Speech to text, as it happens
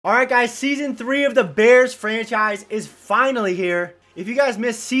Alright guys, Season 3 of the Bears franchise is finally here. If you guys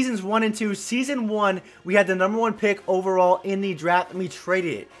missed Seasons 1 and 2, Season 1, we had the #1 pick overall in the draft, and we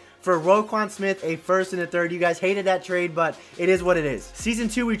traded it for Roquan Smith, a first and a third. You guys hated that trade, but it is what it is. Season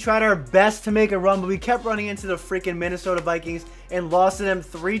 2, we tried our best to make a run, but we kept running into the freaking Minnesota Vikings and lost to them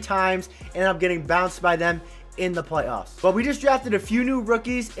 3 times, and ended up getting bounced by them in the playoffs. But we just drafted a few new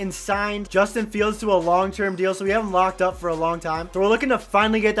rookies and signed Justin Fields to a long-term deal, so we have him locked up for a long time. So we're looking to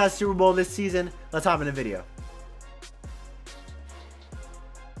finally get that Super Bowl this season. Let's hop in the video.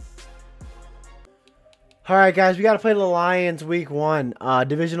 Alright guys, we got to play the Lions week 1.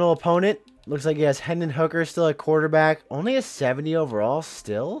 Divisional opponent. Looks like he has Hendon Hooker still at quarterback. Only a 70 overall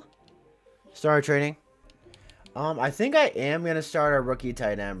still. Start trading. I think I am going to start a rookie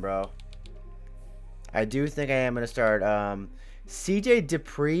tight end, bro. I do think I am going to start. CJ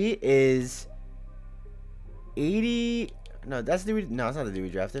Dupree is 80. No, that's the dude. No, it's not the dude we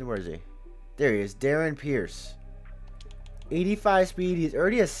drafted. Where is he? There he is. Darren Pierce. 85 speed. He's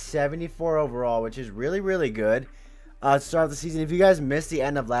already a 74 overall, which is really, really good. To start the season. If you guys missed the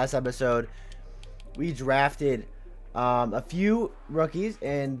end of last episode, we drafted a few rookies,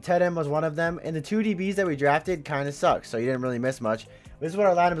 and tight end was one of them. And the 2 DBs that we drafted kind of sucked, so you didn't really miss much. This is what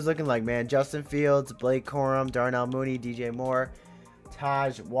our lineup is looking like, man. Justin Fields, Blake Corum, Darnell Mooney, DJ Moore,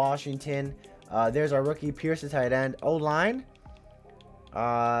 Taj Washington. There's our rookie, Pierce, the tight end. O-line,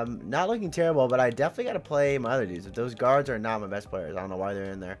 not looking terrible, but I definitely got to play my other dudes. Those guards are not my best players. I don't know why they're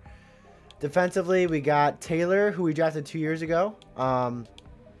in there. Defensively, we got Taylor, who we drafted 2 years ago.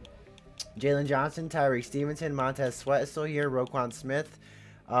 Jalen Johnson, Tyreek Stevenson, Montez Sweat is still here. Roquan Smith.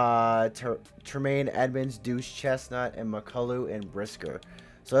 Tremaine Edmonds, Deuce Chestnut, and McCullough and Brisker.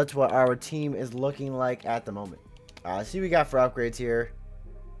 So that's what our team is looking like at the moment. See what we got for upgrades here.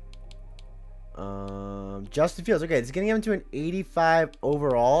 Justin Fields. Okay, it's getting him to an 85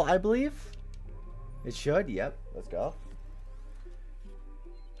 overall, I believe. It should. Yep. Let's go.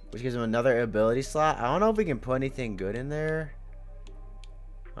 Which gives him another ability slot. I don't know if we can put anything good in there.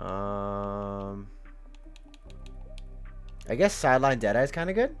 I guess sideline Deadeye is kind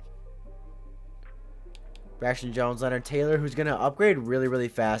of good. Braxton Jones, Leonard Taylor, who's going to upgrade really, really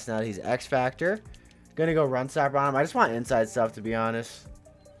fast now that he's X Factor. Going to go run stopper on him. I just want inside stuff, to be honest.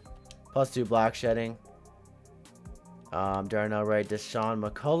 +2 block shedding. Darnell Wright, Deshaun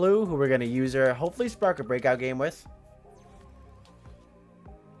McCullough, who we're going to use her. Hopefully spark a breakout game with.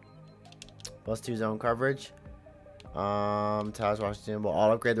 +2 zone coverage. Taj Washington. We'll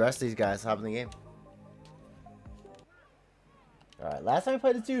all upgrade the rest of these guys. Hop in the game. Alright, last time we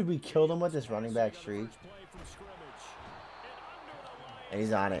played this dude, we killed him with this running back streak. And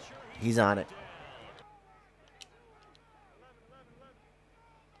he's on it. He's on it.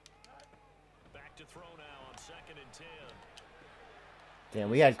 Damn,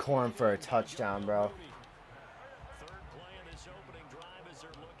 we had Corum for a touchdown, bro.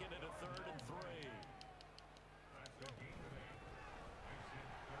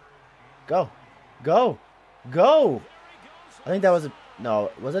 Go. Go. Go. I think that was a...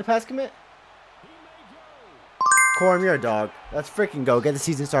 No, was it a pass commit? Corum, you're a dog. Let's freaking go. Get the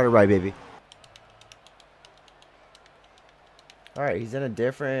season started right, baby. Alright, he's in a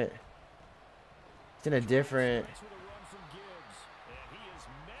different... He's in a different...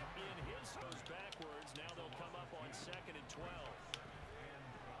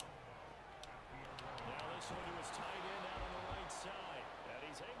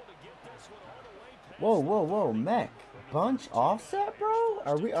 Whoa, whoa, whoa, mech. Bunch offset, bro?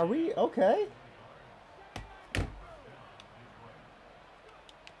 Are we okay?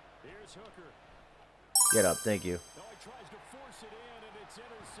 Get up, thank you.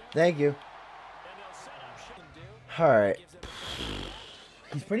 Thank you. Alright.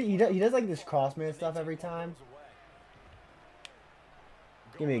 He's pretty, he does like this crossman stuff every time.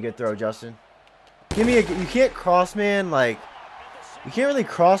 Give me a good throw, Justin. Give me a, you can't crossman, like, you can't really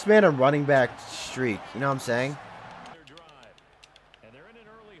crossman a running back streak. You know what I'm saying?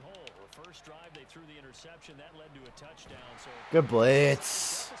 Good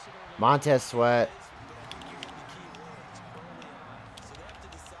blitz. Montez Sweat.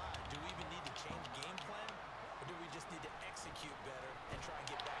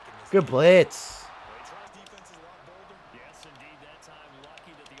 Good blitz.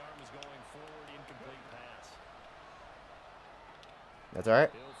 That's all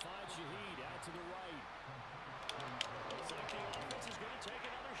right.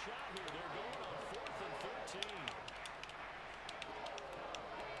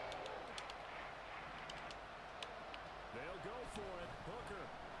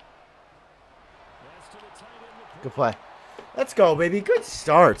 Good play. Let's go, baby. Good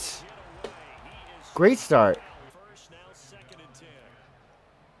start. Great start.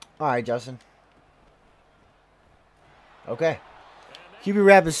 All right, Justin. Okay. QB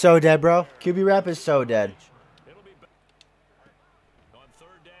rap is so dead, bro. QB rap is so dead.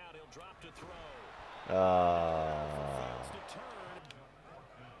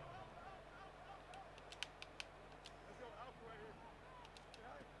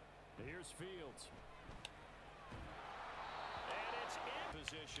 Here's Fields. And it's in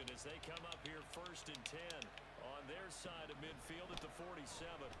position as they come up here 1st and 10 on their side of midfield at the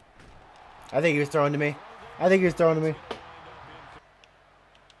 47. I think he was throwing to me. I think he was throwing to me.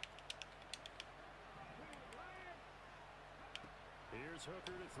 Here's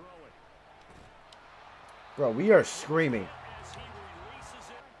Hooker to throw it. Bro, we are screaming. As he releases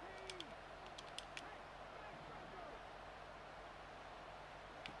it.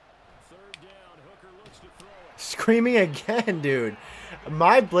 Third down, Hooker looks to throw it. Screaming again, dude.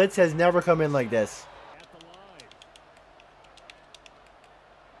 My blitz has never come in like this. At the line.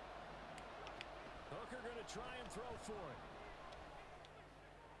 Hooker going to try and throw for it.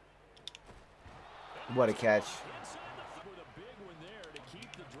 What a catch. Inside the with a big one there to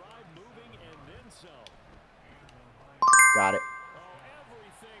keep the drive moving and then some. Got it. Oh,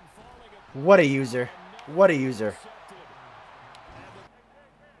 everything falling apart. What a user. What a user.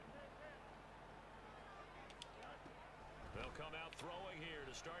 They'll come out throwing here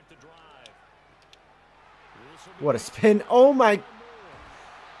to start the drive. What a spin. Oh, my.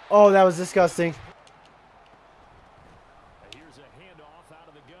 Oh, that was disgusting. Here's a handoff out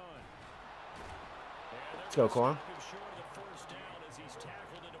of the gun. Let's go, Corn. Short of the first down as he's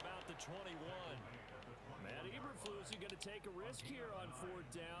tackled at about the 21. Matt Eberflus is going to take a risk here on 4th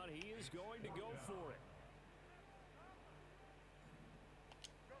down. He is going to go for it.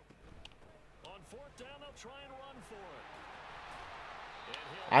 On 4th down, they'll try and run for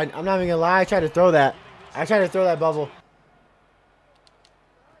it. I'm not even going to lie. I tried to throw that. I tried to throw that bubble.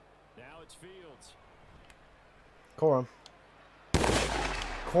 Now it's Fields. Corum.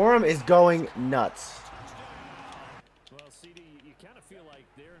 Corum is going nuts. Well, CD, you kind of feel like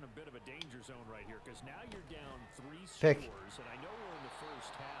they're in a bit of a danger zone right here because now you're down 3 Pick. scores, and I know we're in the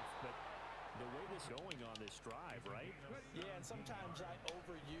first half, but the way this is going on this drive, right? Yeah, and sometimes I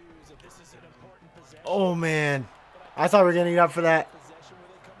overuse if this is an important possession. Oh, man. I thought we were getting up for that. Possession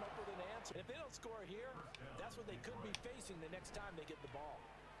where they come up with an answer. If they don't score here, that's what they could be facing the next time they get the ball.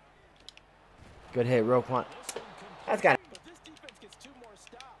 Good hit, Roquan. That's got it. But this defense gets 2 more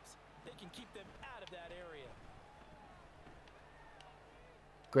stops. They can keep them out of that area.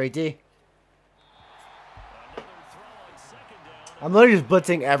 Great D. Another throw on 2nd down. I'm literally just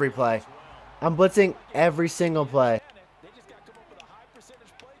blitzing every play. I'm blitzing every single play. They just got to come up with a high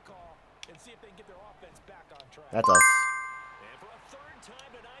percentage play call and see if they can get their offense back on track. That's us. And for a 3rd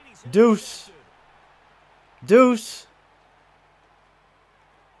time tonight, he's Deuce. Deuce.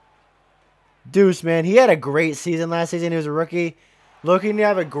 Deuce, man. He had a great season last season. He was a rookie. Looking to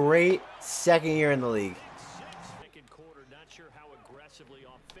have a great second year in the league. 2nd quarter, not sure how aggressively,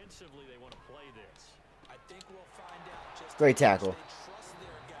 offensively they want to play this. I think we'll find out just Great how much tackle. they trust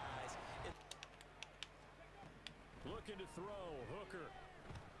their guys. Looking to throw, Hooker.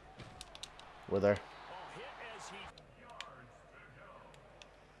 With her. Hit as he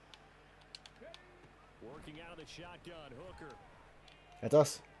working out of the shotgun, Hooker. That's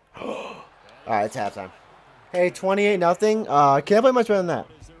us. All right, it's halftime. Hey, 28-0. Can't play much better than that.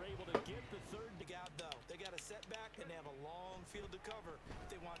 As they're able to get the 3rd Big out though. They got a setback and they have a long field to cover if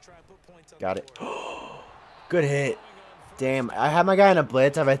they want to try and put points on Got the it. board. Good hit. Damn, I had my guy in a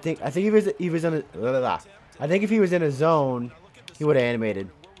blitz. I think he was in a. Blah, blah, blah. I think if he was in a zone, he would have animated.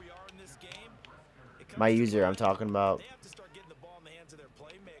 Where we are in this game, it comes My user, I'm talking about. They have to start getting the ball in the hands of their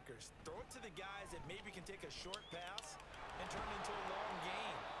playmakers. Throw it to the guys that maybe can take a short pass and turn it into a long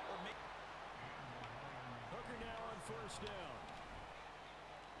gain. Or make Hooker now on 1st down.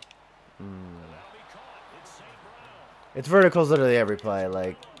 That'll be caught. It's St. Brown. It's verticals literally every play.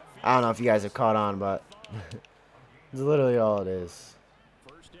 Like, I don't know if you guys have caught on, but it's literally all it is.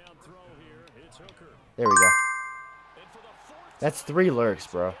 1st down throw here. It's Hooker. There we go. And for the 4th That's 3 lurks,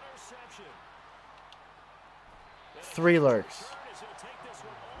 bro. interception. 3 lurks. As he'll take this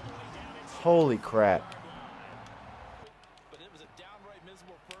one all the way down inside. Holy crap. but it was a downright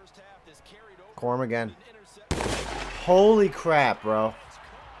miserable first half. This carried over Corm again. an interception. Holy crap, bro.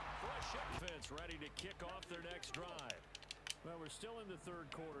 Fresh offense ready to kick off their next drive. Well, we're still in the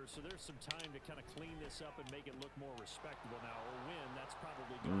 3rd quarter, so there's some time to kind of clean this up and make it look more respectable now. A win, that's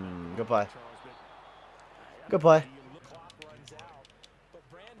probably going Good play. Charles, but Good play. The clock runs out. But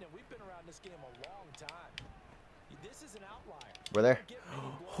Brandon, we've been around this game a long time. this is an outlier. We're there. Get many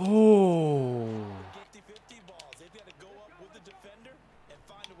balls. Oh. 50-50 balls. They've got to go up with the defender and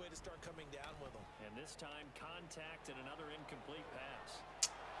find a way to start coming down with them. And this time, contact and another incomplete pass.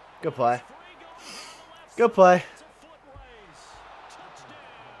 Good play. Free going down the left Good side. play. It's a foot race. Touchdown,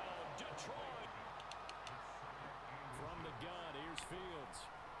 Detroit. From the gun, here's Fields.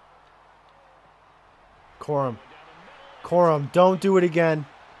 Corum. Down the middle. Corum, don't do it again.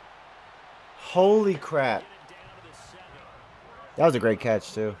 Holy crap. Get it down to the 7. That was a great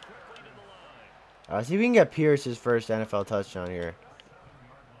catch, too. Quickly to the line. See if we can get Pierce his first NFL touchdown here.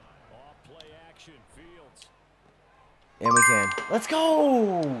 Off play action, Fields. And we can. Let's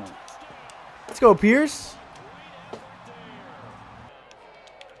go. Let's go, Pierce.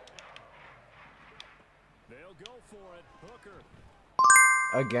 They'll go for it. Hooker.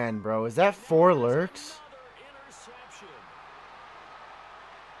 Again, bro. Is that 4 lurks? Another interception.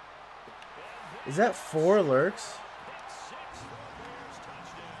 Is that 4 lurks? Pick 6 for a Bears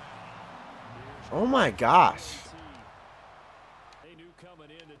touchdown. Oh my gosh. They knew coming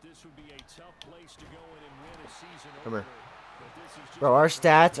in that this would be a tough place to go in and win a season Come here. opener, but this is just Bro, our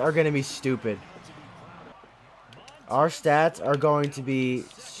stats are going to be stupid. Our stats are going to be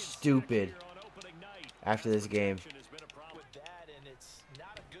stupid here on opening night. after this game. Has been a problem. With that, and it's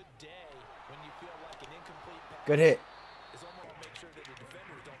not a good day when you feel like an incomplete pass Good hit. is almost make sure that the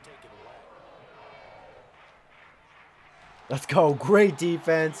defenders don't take it away. Let's go. Great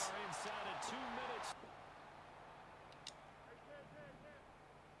defense. We're inside of 2 minutes.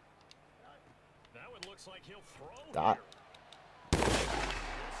 Now it looks like he'll throw. Dot. This is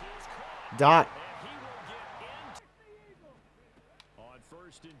caught. Dot. And he will get in. On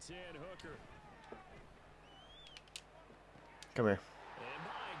 1st and 10, Hooker. Come here. And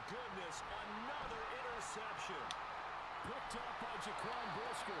my goodness, another interception. Picked up by Jaquan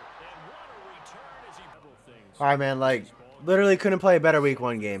Brisker. And what a return as he double things. All right, man. Like, literally couldn't play a better week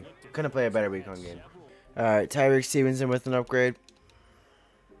 1 game. Couldn't play a better week 1 game. All right, Tyreek Stevenson with an upgrade.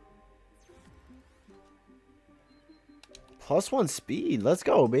 +1 speed. Let's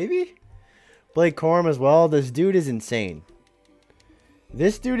go, baby. Blake Corum as well. This dude is insane.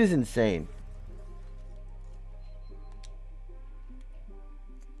 This dude is insane.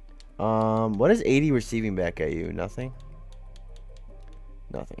 What is 80 receiving back at you? Nothing?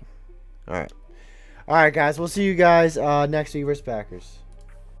 Nothing. Alright. Alright, guys. We'll see you guys next week versus Packers.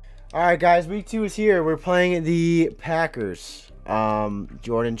 Alright, guys. Week 2 is here. We're playing the Packers.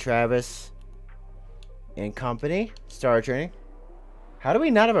 Jordan Travis and company. Star training. How do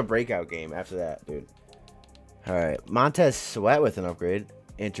we not have a breakout game after that, dude? Alright. Montez Sweat with an upgrade.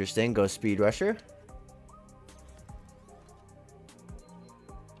 Interesting. Go speed rusher.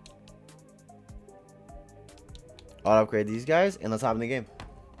 I'll upgrade these guys, and let's hop in the game.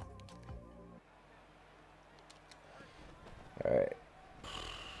 Alright.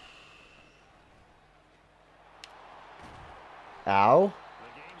 Ow.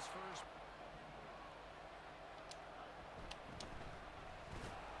 The game's first.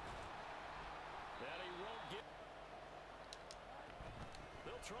 That he won't get.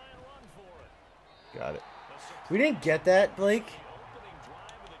 They'll try and run for it. Got it. A surprise We didn't get that, Blake. opening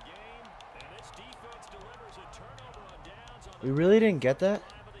drive of the game, and this defense delivers a turnover on downs on the We really didn't get that.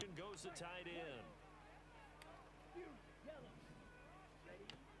 drive of the goes the tight end.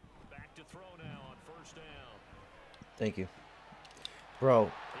 Back to throw now on 1st down. Thank you. Bro,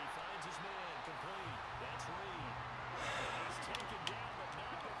 He finds his man complete. That's Reed. He's taken down, but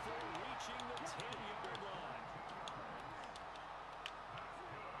not before reaching the 10-yard line.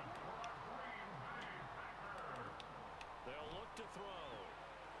 They'll look to throw.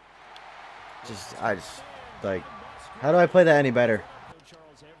 like, how do I play that any better?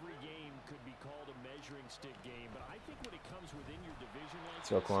 Charles, every game could be called a measuring stick game, but I think when it comes within your division like Let's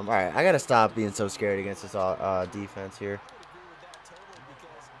go, this, Corum. Alright, I gotta stop being so scared against this defense here.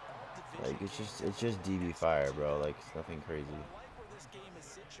 Like, it's just DB fire, bro. Like, it's nothing crazy. I like where this game is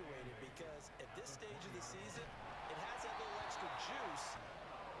situated because at this stage of the season, it has that little extra juice.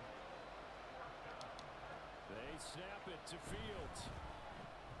 they snap it to Fields.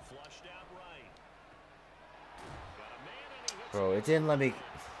 Flushed out right. Got a man and he hits Bro, it didn't let me... He's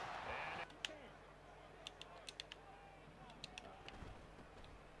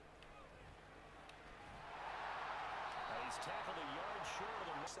tackled a yard short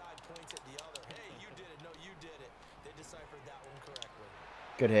of the Side points at the other. Hey, you did it. No, you did it. They deciphered that one correctly.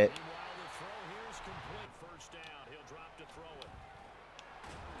 Good hit. Meanwhile, the throw here is complete. 1st down. He'll drop to throw it.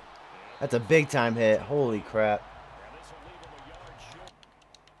 That's a big time hit. Holy crap. And this will leave him a yard short.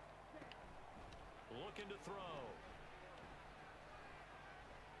 Looking to throw.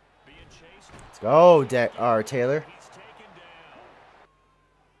 Being chased. Let's Go, Taylor. He's taken down.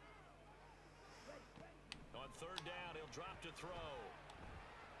 On third down, he'll drop to throw.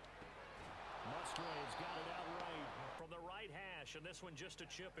 Musgrave's got it out right from the right hash, and this one just a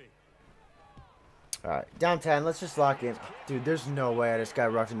chippy. All right, down 10. Let's just lock in. Dude, there's no way I just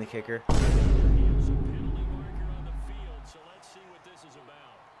got roughing the kicker. Here's a penalty marker on the field, so let's see what this is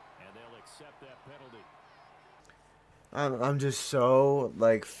about. And they'll accept that penalty. I'm just so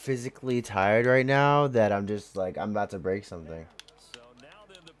like physically tired right now that I'm just like I'm about to break something. So now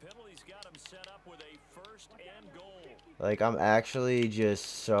then the penalty's got him set up with a first and goal. Like I'm actually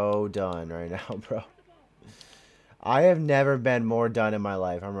just so done right now, bro. I have never been more done in my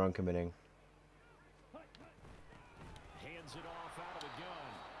life. I'm run committing. Hands it off out of the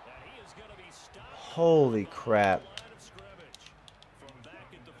gun. And he is going to be stopped. Holy crap. Line of scrimmage. From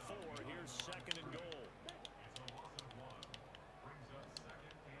back at the 4, here's second and goal.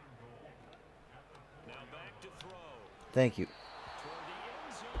 Now back to throw. Thank you. Toward the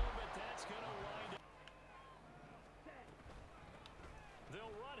end zone, but that's going to wind up.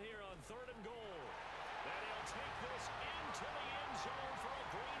 They'll run here on third and goal. And he'll take this into the end zone for a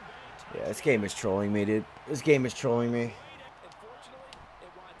Green Bay touchdown. Yeah, this game is trolling me, dude. This game is trolling me. Unfortunately,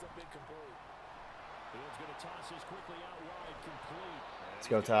 it winds up incomplete. Field's going to toss this quickly out wide, complete. Let's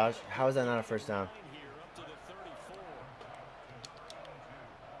go, Taj. How is that not a first down? Here up to the 34.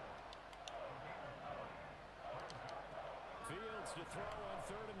 Fields to throw on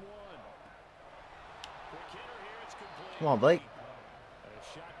third and 1. Quick hitter here, it's complete. Come on, Blake. A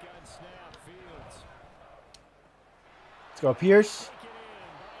shotgun snap, Fields. Let's go, Pierce. Taken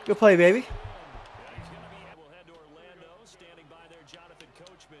in. Good play, baby. He's going to be. We'll head to Orlando. Standing by there, Jonathan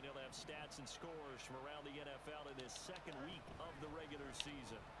Coachman. He'll have stats and scores from around the NFL in his second week of the regular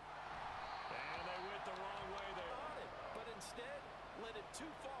season. And they went the wrong way there. On it, but instead led it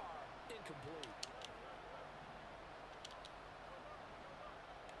too far, incomplete.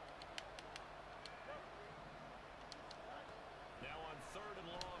 Now on third and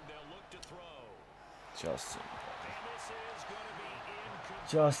long, they'll look to throw. Justin. And this is going to be incomplete.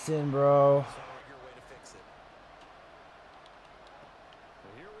 Justin, bro. Your way to fix it.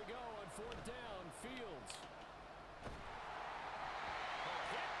 Well, here we go on fourth down. Fields.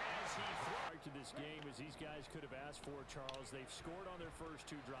 Hit as he throws to this game as these guys could have asked for, Charles. They've scored on their first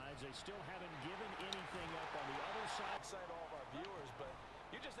 2 drives. They still haven't given anything up on the other side. Excite all of our viewers, but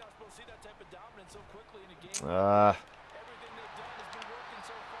you're just not supposed to see that type of dominance so quickly in a game. Everything they've done has been working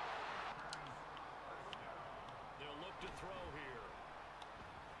so far. They'll look to throw here.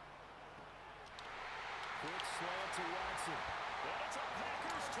 Quick slant to Watson. That's a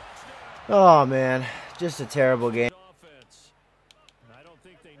Packers touchdown. Oh, man. Just a terrible game. Offense. I don't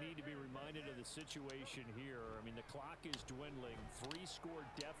think they need to be reminded of the situation here. I mean, the clock is dwindling. 3-score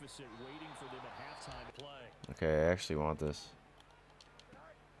deficit waiting for them at halftime to play. Okay, I actually want this.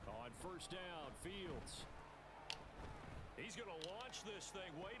 On first down, Fields. He's going to launch this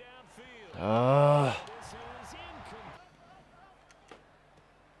thing way downfield. This is incomplete.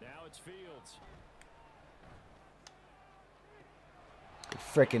 Now it's Fields.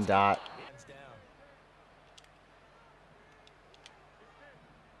 Frickin' dot. Hands down.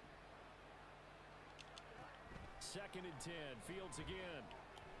 Second and 10. Fields again.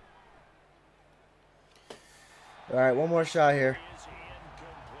 All right, one more shot here. Is incomplete.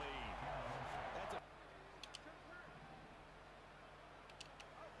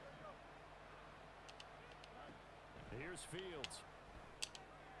 Here's Fields.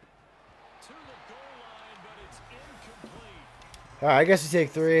 To the goal line, but it's incomplete. All right, I guess you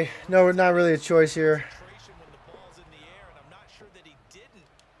take 3. No, not really a choice here. Concentration when the ball's in the air, and I'm not sure that he didn't,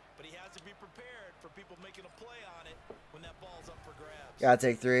 but he has to be prepared for people making a play on it when that ball's up for grabs. Gotta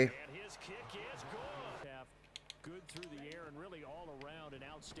take 3. And his kick is good. Good through the air and really all around an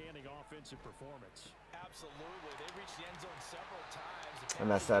outstanding offensive performance. Absolutely. They reached the end zone several times. I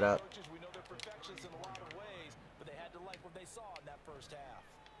messed that up. Coaches, we know they're perfectionists in a lot of ways, but they had to like what they saw in that first half.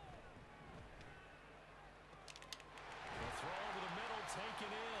 The throw over the middle,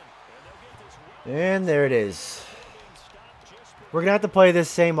 taken in. And they'll get this And there it is. being stopped just for We're gonna have to play this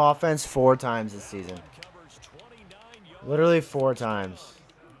same offense 4 times this season. covers 29 yards. Literally 4 times.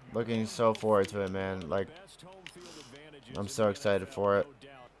 Looking so forward to it, man. Like, Best home field advantages I'm in so the excited NFL, for it. no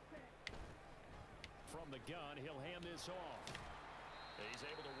doubt. From the gun, he'll hand this off. He's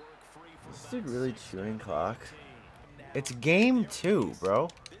able to work free from is about it really 6 chewing to clock? 15. It's game 2, bro.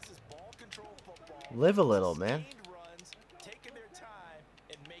 This is ball control football. Live a little, man. Sustained runs, taking their time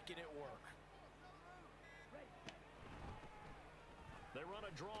and making it work. They run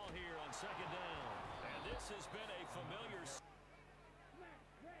a draw here on second down. And this has been a familiar.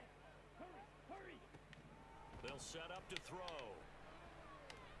 They'll set up to throw.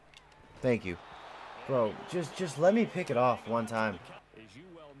 Thank you. Bro, just let me pick it off one time. As you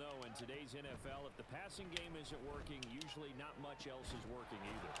well know, in today's NFL, if the passing game isn't working, usually not much else is working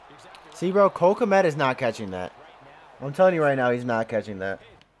either. Exactly. See, bro, Cole Kmet is not catching that. I'm telling you right now, he's not catching that.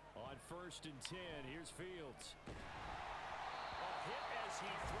 On 1st and 10, here's Fields. A hit as he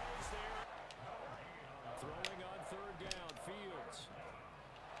throws there. Throwing on 3rd down,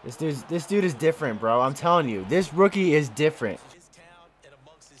 Fields. This dude is different, bro. I'm telling you, this rookie is different. His talent and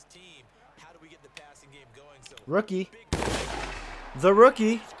amongst his team, how do we get the passing game going? So Rookie. The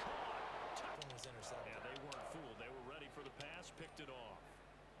rookie. was intercepted. Yeah, they weren't fooled. They were ready for the pass, picked it off.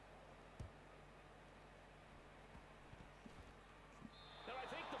 Now, I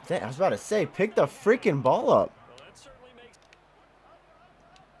think the Dang, I was about to say, pick the freaking ball up. well, that certainly makes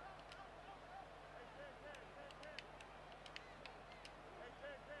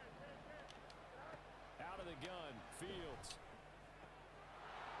out of the gun, Fields.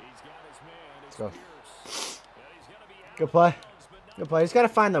 He's got his man. It's Let's go. Pierce. Yeah, he's gonna be out Good of play. bounds, but not Good play. He's got to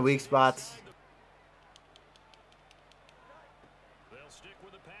find the weak spots. They'll stick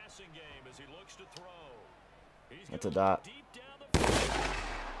with the passing game as he looks to throw. He's That's a gonna dot. look deep down the field.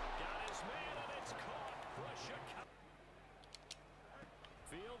 Got his man and it's caught. Russia.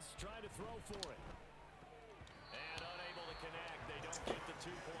 Fields trying to throw for it. And unable to connect. They don't get the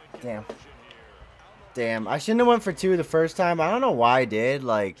 2-point Damn. conversion here. Damn, I shouldn't have went for 2 the first time. I don't know why I did.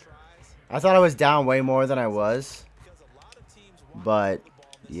 Like, I thought I was down way more than I was. Because a lot of teams want But, to throw the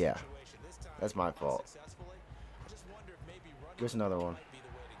ball in this yeah. situation. This time That's my fault. successfully. I just wonder if maybe running Here's the another ball one. might be the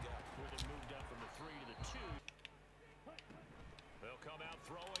way to go. With it moved up from the 3 to the 2. They'll come out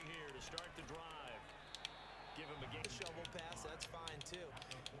throwing here to start the drive. Give him a game. Shovel pass, that's fine too.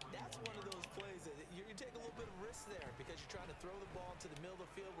 That's one of those plays that you take a little bit of risk there because you're trying to throw the ball to the middle of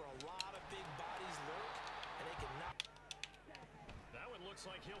the field where a lot of big bodies lurk and they can knock. That one looks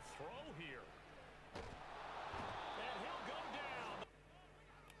like he'll throw here. And he'll go down.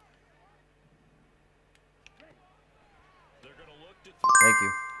 They're going to look to throw. Thank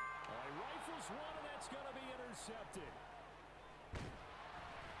you. He rifles one, and that's going to be intercepted.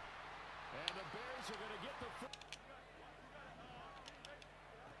 And the Bears are going to get the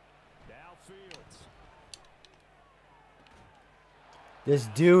now Fields. This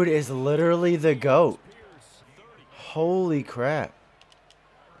dude is literally the GOAT. Pierce, 30. Holy crap.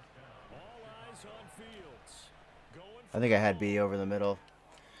 All eyes on Fields. Going I think I had B over the middle.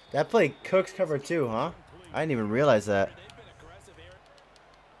 That play Cooks cover 2, huh? I didn't even realize that. They've been aggressive here.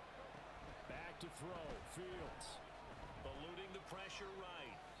 back to throw. Fields eluding the pressure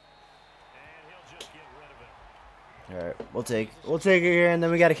right. And he'll just get rid of it. All right, we'll take it here, and then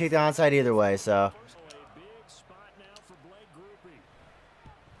we got to kick the onside either way. So A big spot now for Blake Groupie.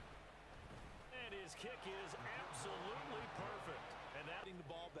 And his kick is absolutely perfect. And that Getting the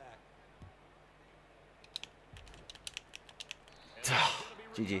ball back.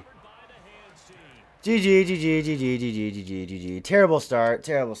 GG. by the hands team. GG, GG, GG, GG, GG, GG. Terrible start.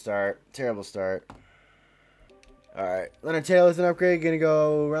 Terrible start. Terrible start. All right, Leonard Taylor's an upgrade. Gonna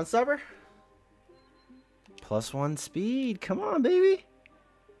go run stopper. +1 speed. Come on, baby.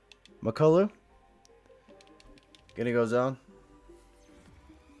 McCullough. Gonna go zone.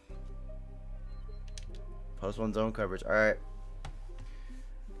 +1 zone coverage. All right.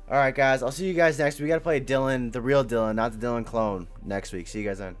 All right, guys. I'll see you guys next week. We got to play Dylan, the real Dylan, not the Dylan clone, next week. See you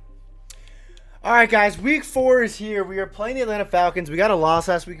guys then. All right, guys. Week 4 is here. We are playing the Atlanta Falcons. We got a loss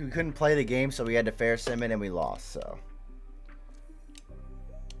last week. We couldn't play the game, so we had to fair sim it, and we lost. So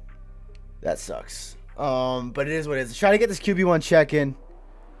that sucks. But it is what it is. Let's try to get this QB1 check in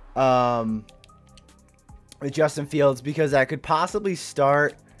with Justin Fields, because I could possibly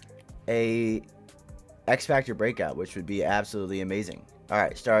start a X Factor breakout, which would be absolutely amazing. All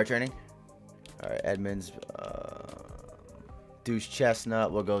right, start training. All right, Edmonds, Deuce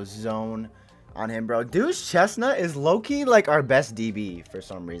Chestnut. We'll go zone on him, bro. Deuce Chestnut is low-key like our best DB for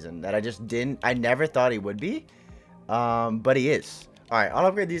some reason that I never thought he would be, but he is. All right, I'll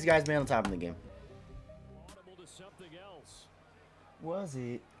upgrade these guys, man, on top of the game. Audible to something else. Was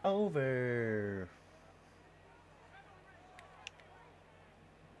it over?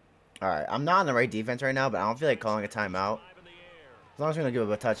 All right, I'm not on the right defense right now, but I don't feel like calling a timeout. Five in the air. As long as we're going to give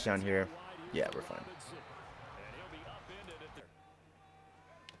him a touchdown here. Wide, Yeah, here's we're fine. Robinson. And he'll be upended at the...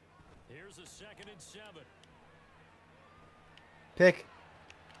 Here's a 2nd and 7. Pick.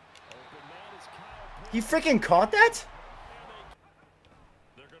 Open man is Kyle Pitts. He freaking caught that?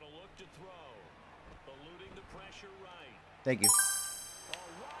 They're going to look to throw. Eluding the pressure right. Thank you. A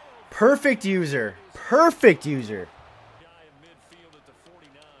wild Perfect user. Perfect user. guy in midfield at the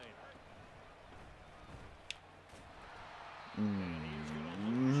 49.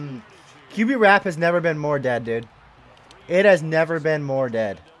 QB rap has never been more dead, dude. It has never been more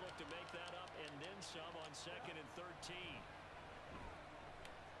dead.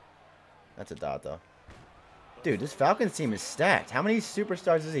 That's a dot, though. Dude, this Falcons team is stacked. How many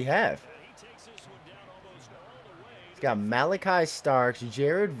superstars does he have? He's got Malachi Starks,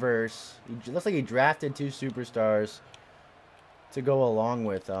 Jared Verse. He looks like he drafted 2 superstars to go along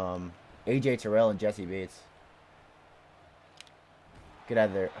with AJ Terrell and Jesse Bates. Get out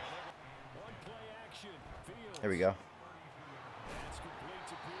of there. There we go.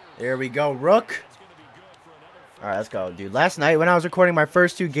 There we go, Rook. All right, let's go, dude. Last night when I was recording my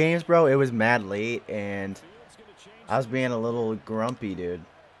first 2 games, bro, it was mad late, and I was being a little grumpy, dude.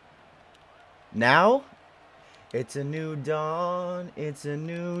 Now, it's a new dawn, it's a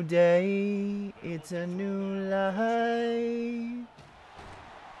new day, it's a new life,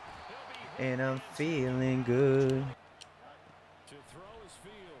 and I'm feeling good.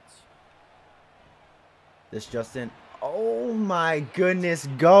 This Justin. Oh my goodness,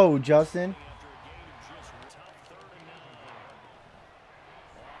 go, Justin.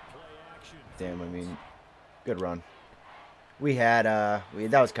 Damn, I mean, good run. We had,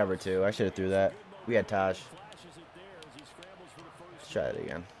 that was cover 2. I should have threw that. We had Taj. Let's try it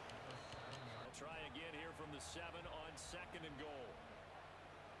again.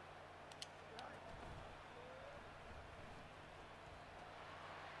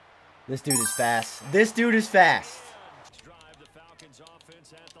 This dude is fast. This dude is fast.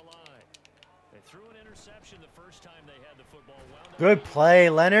 Good play,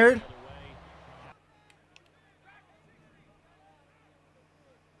 Leonard.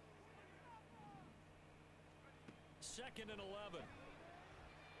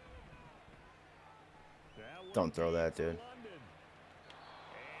 Don't throw that, dude.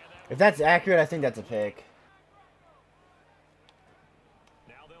 If that's accurate, I think that's a pick.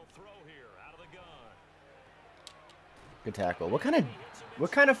 Good tackle. What kind of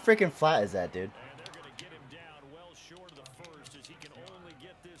freaking flat is that, dude?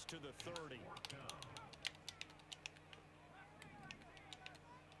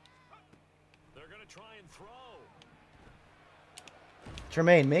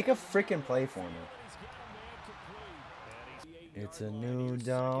 Tremaine, make a freaking play for me. It's a new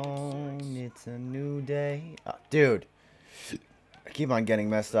dawn. It's a new day. Oh, dude. I keep on getting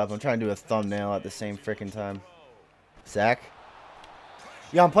messed up. I'm trying to do a thumbnail at the same freaking time. Sack.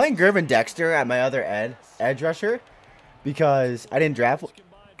 Yeah, I'm playing Gervin Dexter at my other edge rusher because I didn't draft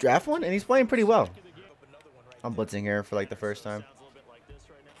one, and he's playing pretty well. I'm blitzing here for like the first time.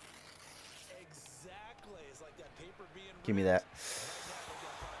 Give me that.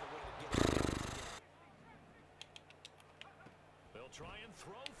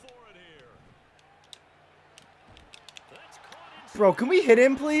 Bro, can we hit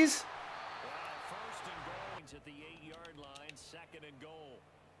him, please?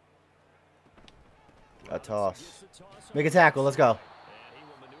 A toss. Make a tackle. Let's go.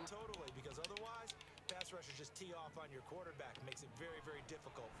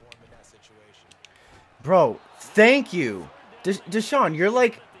 Bro, thank you. Deshaun, you're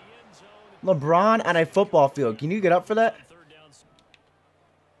like LeBron on a football field. Can you get up for that?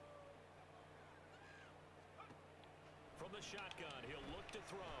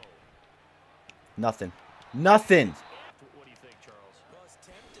 Nothing. Nothing.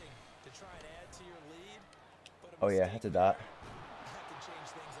 Oh, yeah, that's a dot.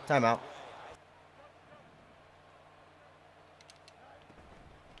 Timeout.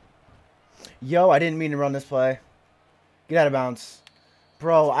 Yo, I didn't mean to run this play. Get out of bounds.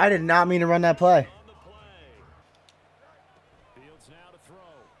 Bro, I did not mean to run that play.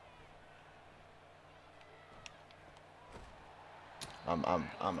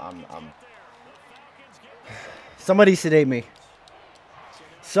 Somebody sedate me.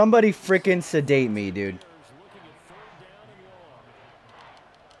 Somebody freaking sedate me, dude.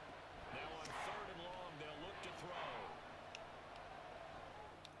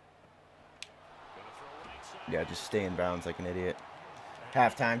 Yeah, just stay in bounds like an idiot.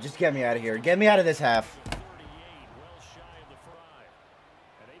 Halftime. Just get me out of here. Get me out of this half.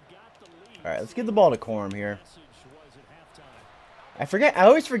 All right, let's get the ball to Corum here. I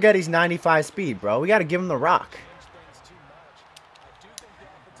always forget he's 95 speed, bro. We got to give him the rock.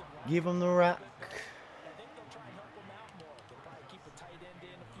 Give him the rock.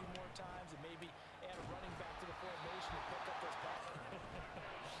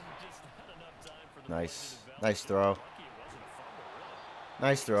 Nice. Nice throw.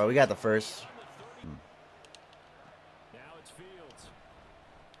 Nice throw. We got the first.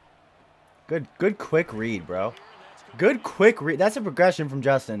 Good quick read, bro. Good quick read. That's a progression from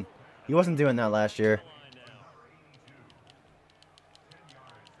Justin. He wasn't doing that last year.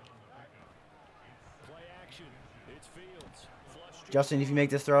 Justin, if you make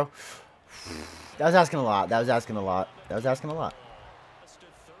this throw. That was asking a lot. That was asking a lot. That was asking a lot.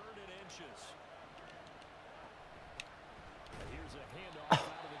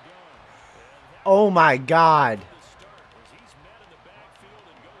 Oh my God.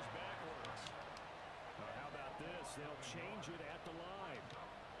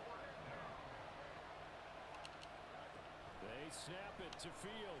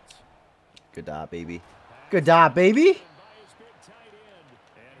 Good dot, baby. Good dot, baby.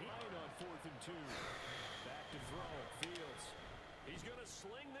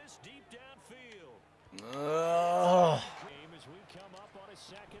 Oh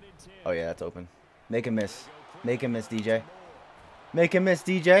yeah, that's open. Make him miss. Make him miss, DJ. Make him miss,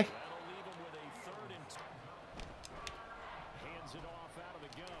 DJ.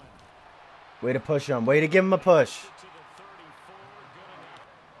 Way to push him. Way to give him a push.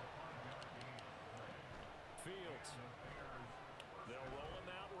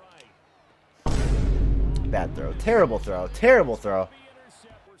 Bad throw. Terrible throw. Terrible throw.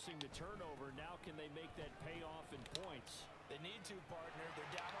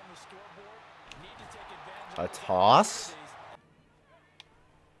 A toss?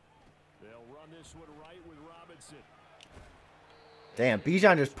 Damn,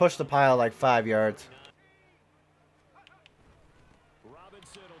 Bijan just pushed the pile like 5 yards.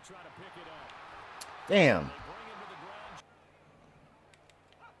 Damn.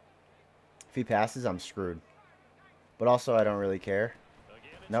 If he passes, I'm screwed. But also, I don't really care.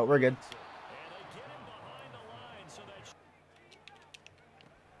 No, we're good.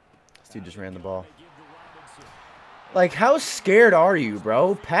 This dude just ran the ball. Like, how scared are you,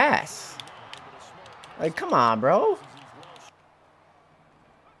 bro? Pass. Like, come on, bro.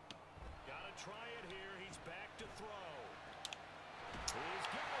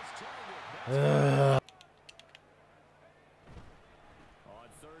 Ugh.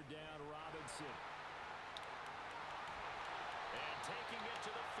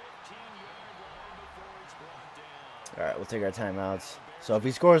 All right, we'll take our timeouts. So if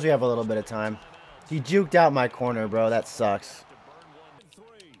he scores, we have a little bit of time. He juked out my corner, bro. That sucks.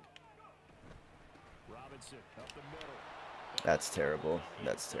 That's terrible.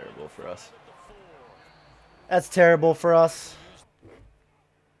 That's terrible for us. That's terrible for us.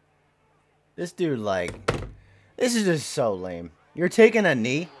 This dude, like, this is just so lame. You're taking a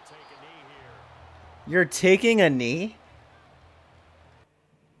knee? You're taking a knee?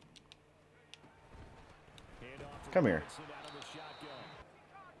 Come here.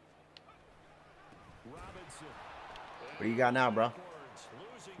 What do you got now, bro?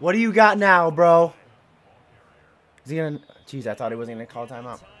 What do you got now, bro? Is he gonna... Jeez, I thought he wasn't gonna call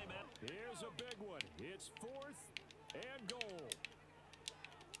timeout.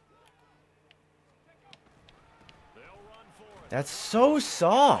 That's so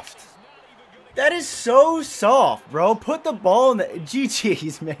soft. That is so soft, bro. Put the ball in the...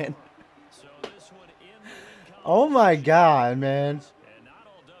 GG's, man. Oh my God, man.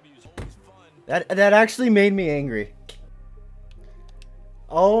 That actually made me angry.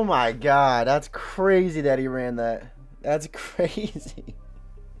 Oh my God, that's crazy that he ran that. That's crazy.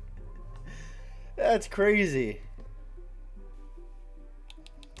 That's crazy.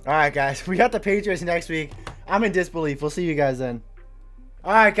 All right, guys, we got the Patriots next week. I'm in disbelief. We'll see you guys then.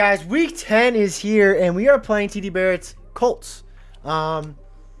 All right, guys, week 10 is here, and we are playing TD Barrett's Colts.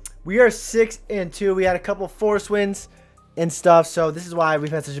 We are 6-2. We had a couple force wins and stuff, so this is why we've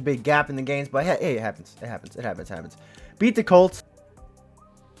had such a big gap in the games. But hey, it happens. It happens. It happens. It happens. Beat the Colts.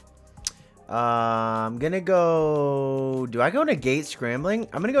 I'm gonna go. Do I go negate scrambling?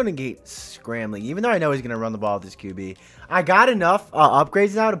 I'm gonna go negate scrambling, even though I know he's gonna run the ball with his QB. I got enough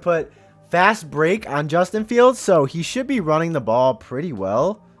upgrades now to put fast break on Justin Fields, so he should be running the ball pretty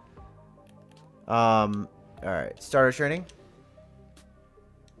well. All right, starter training.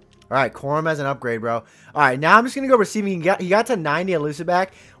 All right, Corum has an upgrade, bro. All right, now I'm just gonna go receiving. He got to 90 elusive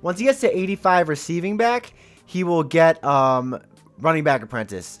back. Once he gets to 85 receiving back, he will get running back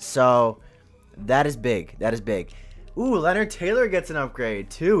apprentice. So that is big. That is big. Ooh, Leonard Taylor gets an upgrade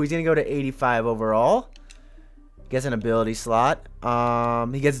too. He's gonna go to 85 overall. Gets an ability slot.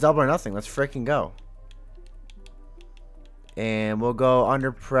 He gets double or nothing. Let's freaking go. And we'll go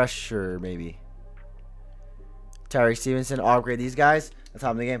under pressure maybe. Tyreek Stevenson. I'll upgrade these guys. That's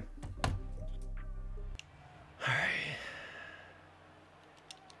top of the game. All right.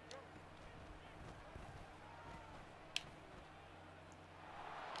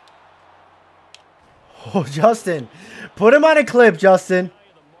 Oh, Justin. Put him on a clip, Justin.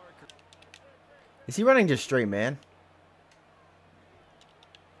 Is he running just straight, man?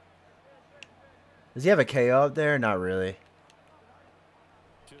 Does he have a KO up there? Not really.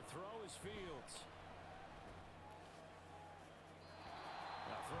 To throw is Fields.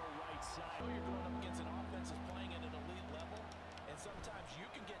 Now throw right side. You're going up against an offense that's playing at an elite level, and sometimes you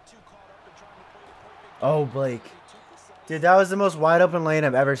can get too caught up in trying to play the perfect game. Oh, Blake. Dude, that was the most wide open lane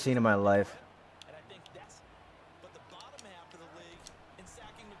I've ever seen in my life. And I think that's but the bottom half of the league in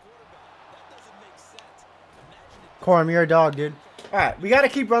sacking the quarterback. That doesn't make sense. Imagine it. Corum, you're a dog, dude. All right, we got to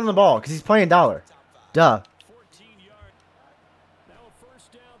keep running the ball because he's playing dollar. Duh. 14 yards. Now a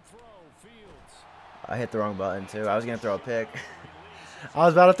first down throw. Fields. I hit the wrong button, too. I was going to throw a pick. I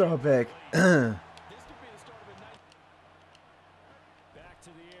was about to throw a pick. This could be the start of a night. Back to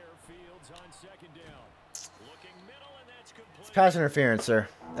the air. Fields on second down. Looking middle, and that's complete. It's pass interference, sir.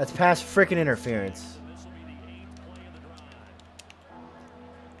 That's pass freaking interference. This will be the 8th play of the drive.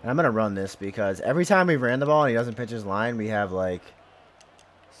 And I'm going to run this because every time we ran the ball and he doesn't pitch his line, we have, like,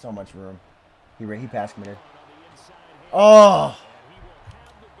 so much room. He passed committed. Oh! He will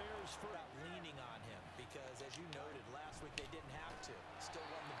have the Bears first. About leaning on him because, as you noted, last week they didn't have to. Still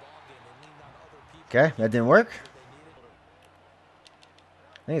won the ball game. They leaned on other people. Okay, that didn't work. They needed.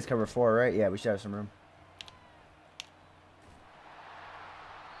 I think it's cover 4, right? Yeah, we should have some room.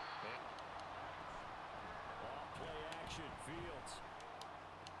 Off play action. Fields.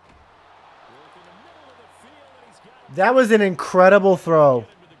 Work in the middle of the field, and he's got That was an incredible throw him to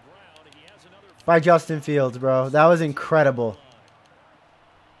the ground. He has another by Justin Fields, bro. That was incredible.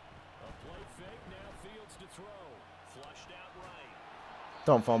 a play fake. Now Fields to throw. Flushed out right.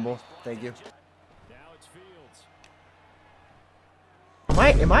 Don't fumble. Thank you. Now it's Fields.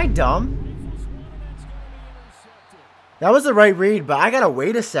 Am I dumb? Rifles one, and that's going to be intercepted. That was the right read, but I gotta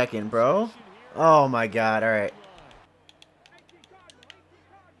wait a second, bro. Oh my god, alright.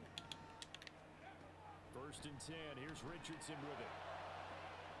 First and 10. Here's Richardson with it.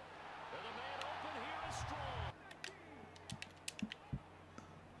 And the man open here is strong.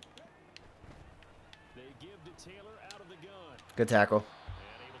 They give to Taylor out of the gun. Good tackle.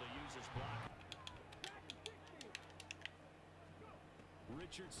 And able to use his block.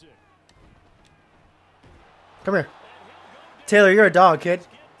 Richardson. Come here. Taylor, you're a dog, kid.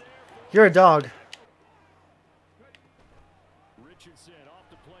 You're a dog. Richardson off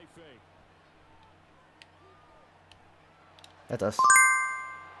the play fake. That's us.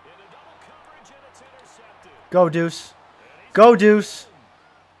 Into double coverage, and it's intercepted. Go, Deuce. Go, Deuce.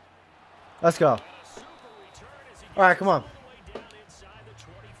 Let's go. And a super return as he All right, gets come on. all the way down inside the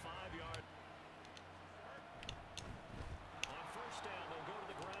 25-yard. On first down, they'll go to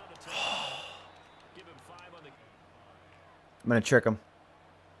the ground to take give him 5 on the I'm gonna trick him.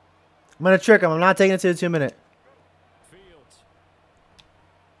 I'm gonna trick him. I'm not taking it to the 2-minute. Fields.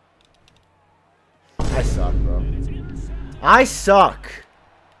 I suck, bro. And it's intercepted. I suck.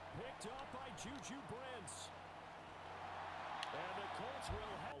 Picked up by Juju Brents. And the Colts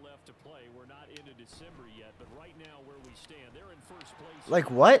will have left to play. We're not into December yet, but right now where we stand, they're in first place.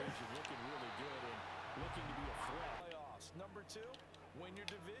 Like what? Looking really good and looking to be a threat. Playoffs. Number 2, win your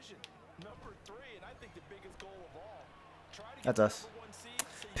division. Number 3, and I think the biggest goal of all, try to get That's us. the number 1 seed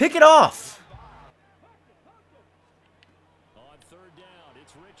so you Pick can it off. On third down,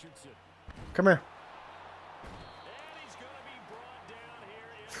 it's Richardson. Come here. And he's going to be brought down here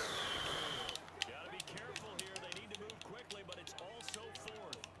in the backfield. Got to be careful here. They need to move quickly, but it's also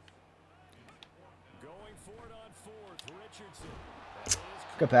fourth. Going for it on fourth, Richardson. That is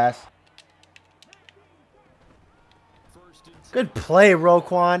Good pass. first and 10. Good play,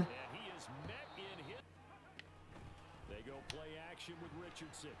 Roquan. And he is met in hit. They go play action with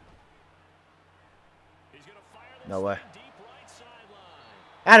Richardson. He's going to fire this No way. one deep right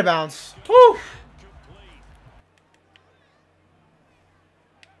sideline. Out of bounds. Woo. Complete.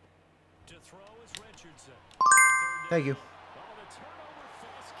 To throw is Richardson. On third Thank you. down. Oh, the turnover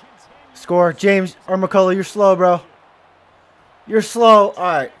fest continues. Score. James or McCullough, you're slow, bro. You're slow. All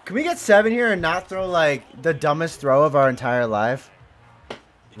right. Can we get 7 here and not throw, like, the dumbest throw of our entire life?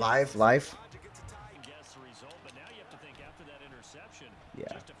 Life? Logic gets a tie and guess the result, but now you have to think after that interception,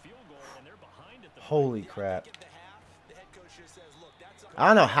 Yeah. just a field goal, and they're behind at the Holy crap. get the half. The head coach just says, look, that's I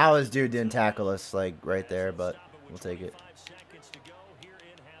don't know how this dude didn't tackle us, like, right there, but we'll take it. 5 seconds to go here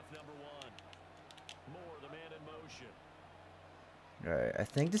in half number 1. Moore, the man in motion. All right. I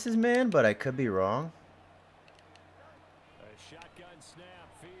think this is man, but I could be wrong. A shotgun snap,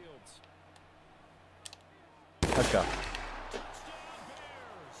 Fields. Let's go. Touchdown Bears.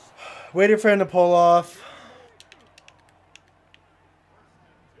 Waiting for him to pull off.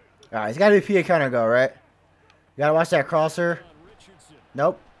 All right. He's got to be PA counter go, right? You got to watch that crosser. On Richardson.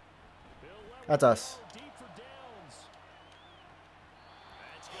 Nope. That's us.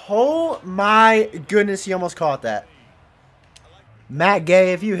 Oh my goodness, he almost caught that. Matt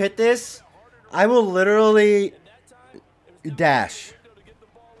Gay, if you hit this, I will literally dash.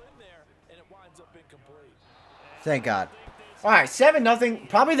 Thank God. All right, 7-0.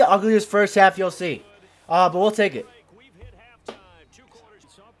 Probably the ugliest first half you'll see. But we'll take it.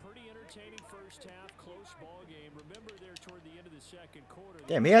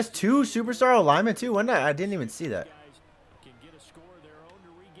 Damn, he has 2 superstar linemen too. When I didn't even see that.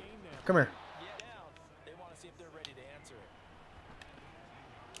 Come here.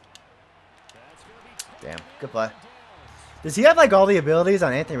 Damn, good play. Does he have like all the abilities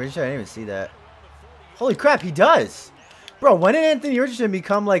on Anthony Richardson? I didn't even see that. Holy crap, he does. Bro, when did Anthony Richardson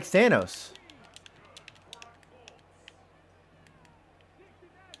become like Thanos?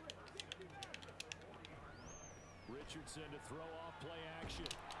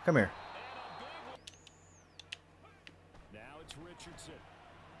 Come here.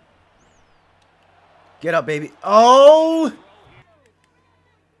 Get up, baby. Oh!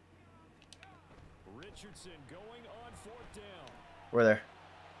 We're there.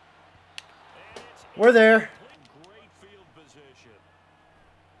 We're there.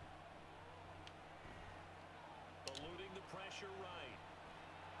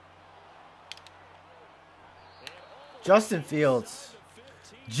 Justin Fields.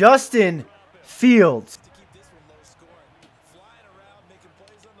 Justin Fields.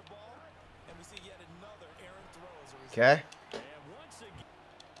 Okay.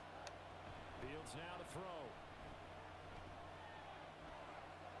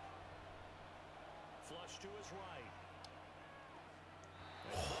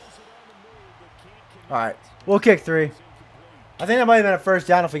 All right, we'll kick 3. I think that might have been a first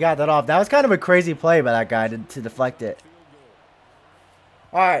down if we got that off. That was kind of a crazy play by that guy to deflect it.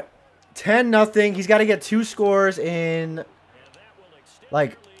 All right, 10-0. He's got to get 2 scores in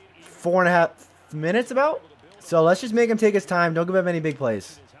like 4.5 minutes about. So let's just make him take his time. Don't give him any big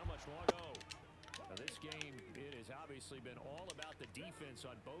plays.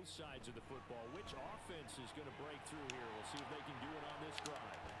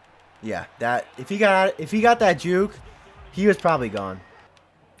 Yeah, that if he got that juke, he was probably gone.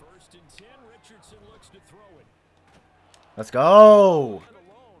 Let's go.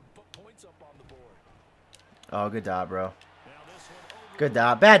 Oh, good dot, bro. Good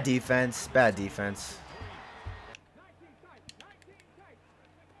dot. Bad defense. Bad defense.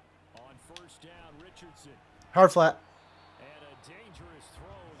 Hard flat.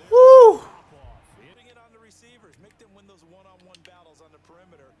 Woo!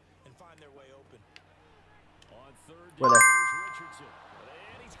 We're there.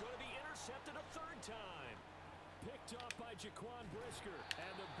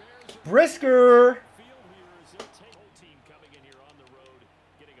 Brisker.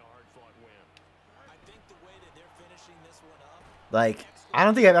 Like, I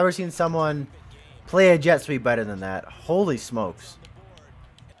don't think I've ever seen someone play a jet sweep better than that. Holy smokes.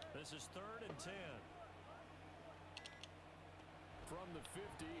 This is 3rd and 10. From the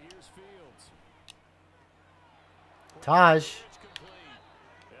 50, here's Fields. Taj.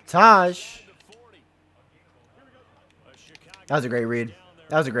 Taj. That was a great read.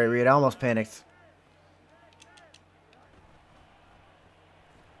 That was a great read. I almost panicked.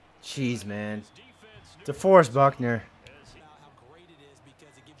 Jeez, man. DeForest Buckner.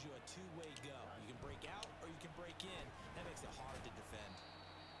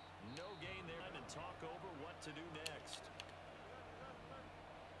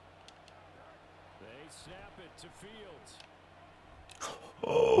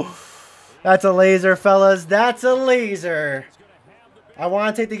 Oh, that's a laser, fellas. That's a laser. I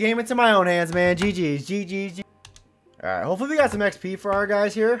want to take the game into my own hands, man. GG's. GG's. All right. Hopefully we got some XP for our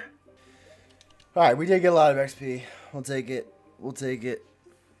guys here. All right. We did get a lot of XP. We'll take it. We'll take it.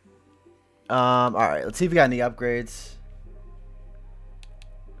 All right. Let's see if we got any upgrades.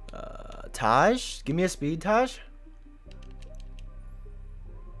 Taj. Give me a speed, Taj.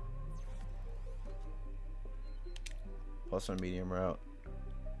 Plus 1 medium route.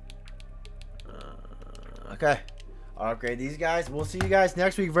 Okay. I'll upgrade these guys. We'll see you guys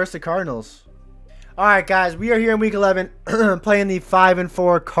next week versus the Cardinals. Alright, guys. We are here in week 11 playing the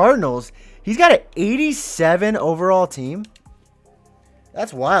 5-4 Cardinals. He's got an 87 overall team.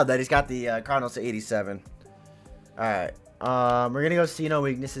 That's wild that he's got the Cardinals to 87. Alright. We're going to go see no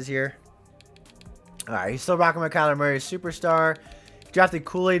weaknesses here. Alright. He's still rocking with Kyler Murray, superstar. He drafted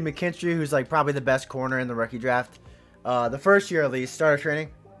Kool-Aid McKinstry, who's like probably the best corner in the rookie draft. The first year at least. Starter training.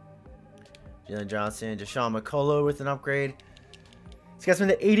 Jalen Johnson, Deshaun McCullough with an upgrade. This guy's in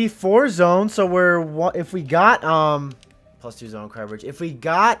the 84 zone, so if we got +2 zone coverage, if we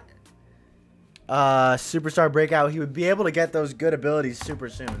got superstar breakout, he would be able to get those good abilities super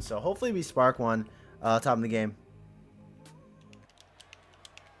soon. So hopefully we spark one top of the game.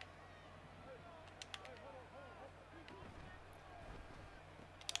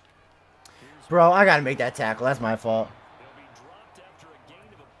 Bro, I gotta make that tackle. That's my fault.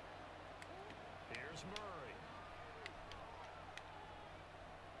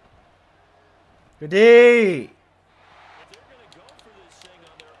 Good D.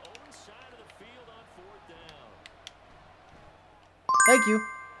 Thank you.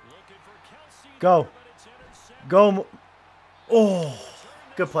 Go. Go. Oh,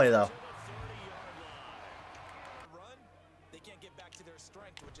 good play though. They can't get back to their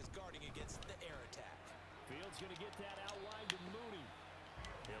strength, which is guarding against the air attack. Field's going to get that out wide to Mooney.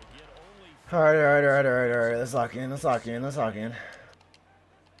 He'll get only All right. Let's lock in. Let's lock in. Let's lock in.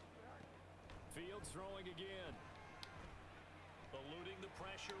 Fields throwing again. Eluding the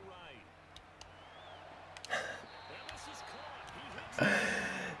pressure right. And this is caught. He hits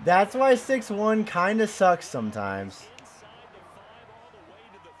it That's why 6'1" kind of sucks sometimes. inside the 5 all the way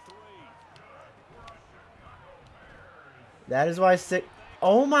to the 3. That is why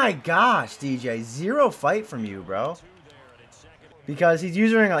Oh my gosh, DJ, 0 fight from you, bro. Because he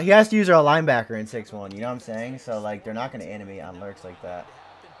has to use our linebacker in 6'1", you know what I'm saying? So like they're not gonna animate on lurks like that.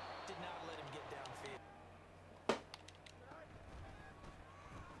 Did not let him get downfield.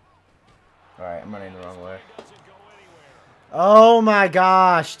 Alright, I'm running the wrong way. Oh my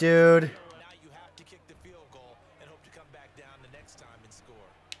gosh, dude. Now you have to kick the field goal and hope to come back down the next time and score.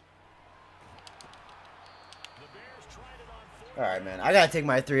 The Bears tried it on 4th. Alright, man. I gotta take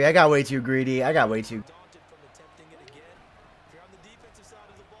my 3. I got way too greedy. I got way too... Daunted from attempting it again. If you're on the defensive side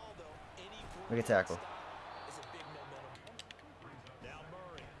of the ball, though, any Look at tackle. is a big momentum. Now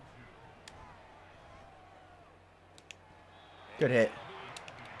Murray. Good hit.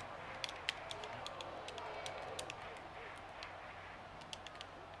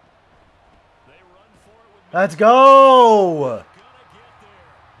 They run for it with Let's go! gonna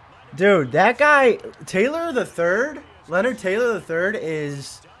get Dude, that guy, Taylor the Third, Leonard Taylor the Third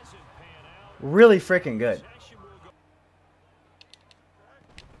is there. Doesn't pan out. really freaking good. Possession will go.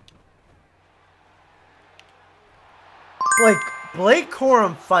 Like, Blake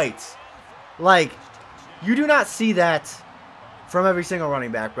Corum fights. Like, you do not see that from every single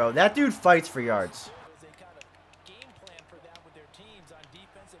running back, bro. That dude fights for yards. They kind of game plan for that with their teams on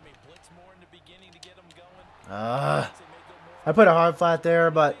defense. They may blitz more in the beginning to get them going. They may go more I put a hard flat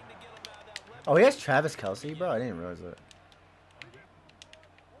there, but... to get them out of that level. Oh, he has Travis Kelce, bro? I didn't realize that.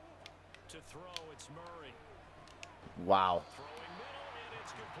 To throw, it's Murray. Wow. Throwing middle, and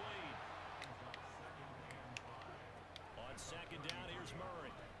it's complete. On 2nd down, here's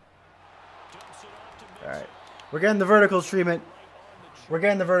Murray. Dumps it off to Mitchell. Alright. We're getting the verticals treatment. Right on the trip. We're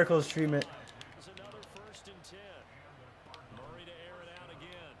getting the verticals treatment. There's another 1st and 10. Murray to air it out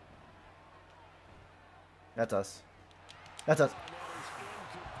again. That's us. That's us. And that is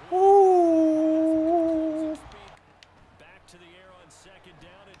incomplete. Ooh. Back to the air on 2nd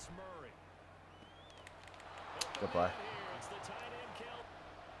down, it's Murray. Good play. Here, it's the tight end count.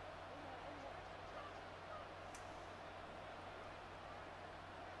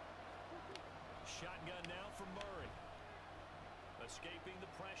 Shotgun now from Murray. Escaping the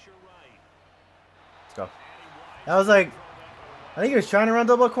pressure right. Let's go. That was like... I think he was trying to run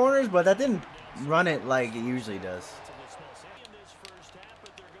double corners, but that didn't run it like it usually does. Relatively small sample in this first half,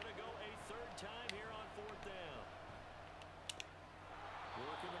 but they're going to go a 3rd time here on 4th down.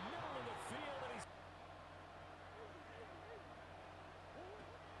 Work in the middle of the field, and he's...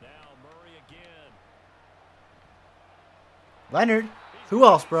 Now Murray again. Leonard. Who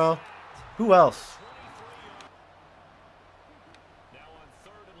else, bro? Who else? 23 Now on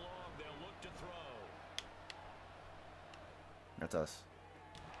 3rd and long, they'll look to throw. That's us.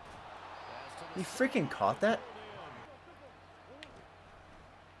 Pass to the He freaking caught that?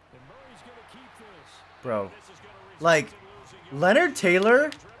 And Murray's going to keep this. Bro. This is going to result Like, in losing yards. Leonard Taylor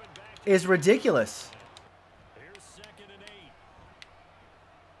Driven back is ridiculous. Here's 2nd and 8.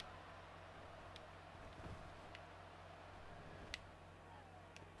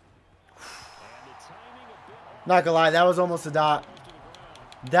 And the timing a bit off Not gonna lie, that was almost a dot. to the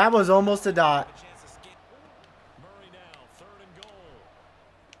ground. That was almost a dot. Chance to skate. Murray now, 3rd and goal.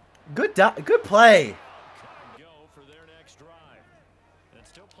 Good dot. Good play. Cut and go for their next drive. And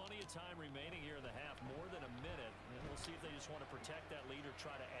still plenty of time remaining here in the half, more than a minute. And we'll see if they just want to protect that lead or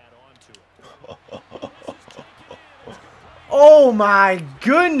try to add on to it. This is taken in. It's complete. Oh my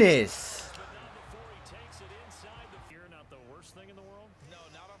goodness. But not before he takes it inside the fear. Not the worst thing in the world.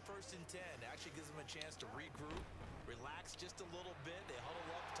 actually gives them a chance to regroup, relax just a little bit. They huddle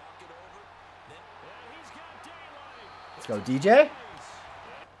up, talk it over. Then, he's got daylight. Let's go, DJ.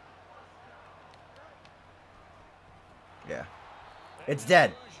 Yeah. It's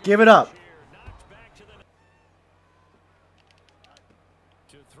dead. Give it up. Knocked back to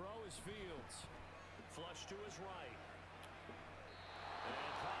throw his Fields. Flush to his right. And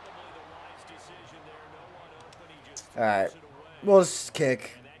probably the wise decision there. No one open. He just All right. throws it away. We'll just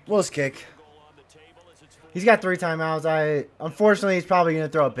kick. We'll just kick. He's got 3 timeouts. Unfortunately, he's probably going to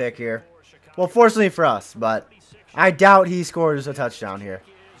throw a pick here. Well, fortunately for us, but I doubt he scores a touchdown here. Is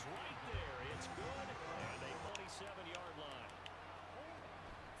right there. It's good. And a 27-yard line.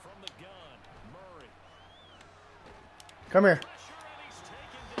 From the gun, Murray. Come here. Pressure, and he's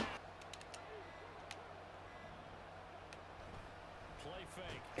taken down. Play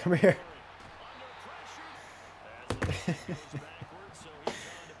fake. Come here. Under pressure. As the goes backwards, so he's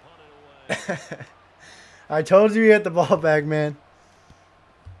on to punt it away. I told you he hit the ball back, man.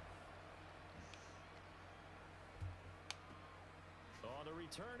 On the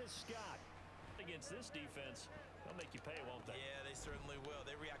return is Scott. Against this defense, they'll make you pay, won't they? yeah, they certainly will.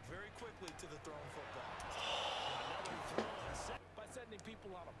 They react very quickly to the thrown football. Another throw. By sending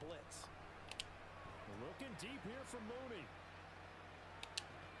people out of blitz. Looking deep here for Mooney.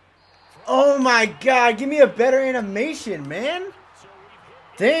 Oh my God! Give me a better animation, man. So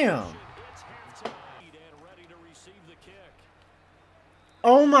we've hit Damn. it's halftime and ready to receive the kick.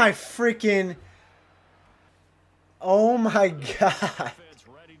 Oh my freaking. Oh my God. Defense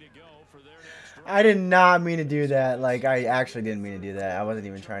ready to go for their next drive. I did not mean to do that. Like, I actually didn't mean to do that. I wasn't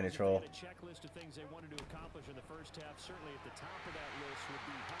even trying to troll. A checklist of things they wanted to accomplish in the first half. Certainly at the top of that list would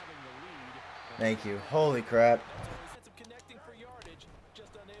be having the lead. Thank you. Holy crap. Sense of connecting for yardage,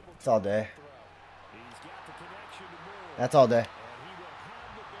 just unable It's all day. throw. He's got the connection to Moore. That's all day. And he will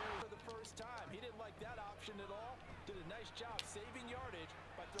have the Bears for the first time. He didn't like that option at all. Did a nice job saving yardage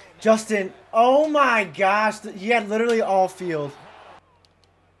by throwing that Justin. Oh my gosh. He had literally all field.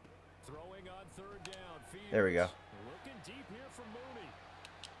 Throwing on third down. Fields. There we go. Looking deep here for Mooney.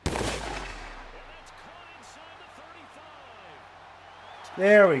 And that's caught inside the 35.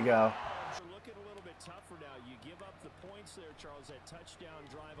 There we go. You're looking a little bit tougher now. You give up the points there, Charles, that touchdown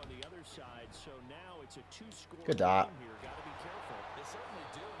drive on the other side. So now it's a 2-score Good dot. game here. Got to be careful. They certainly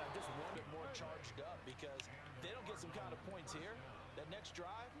do, and I'm just one bit more charged up because they don't get some kind of points here. That next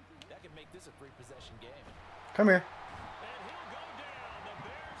drive, that can make this a 3-possession game. Come here. And he'll go down. The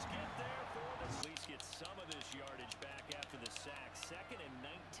Bears get there for the at least get some of this yardage back after the sack. 2nd and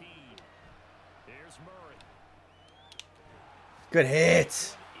 19. Here's Murray. Good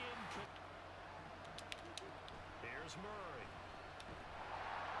hit. Here's Murray.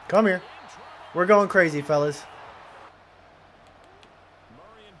 Come here. We're going crazy, fellas.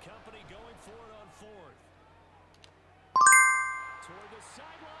 Murray and company going for it on 4th. Toward the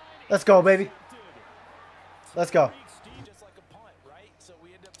sideline. Let's go, baby. Intercepted. Let's go. Steve, just like a punt, right? So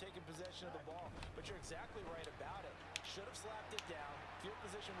we end up taking possession of the ball. But you're exactly right about it. Should have slapped it down. Field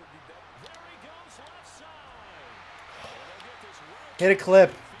position would be better. There he goes, left side. And they'll get this right Hit a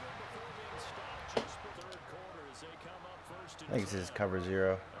clip. field before being stopped just for third quarter as they come up 1st and I think this is 10. cover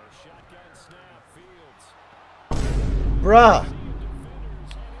 0. A shotgun snap, Fields. Bruh. Defenders and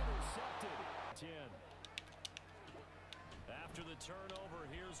intercepted. 10. After the turnover,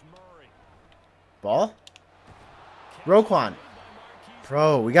 here's Murray. Ball? Roquan.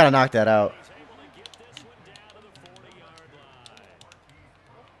 Bro, we got to knock that out. He's able to get this one down to the 40-yard line.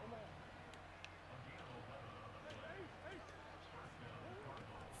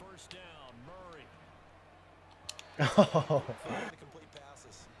 First down, Murray. Oh. The complete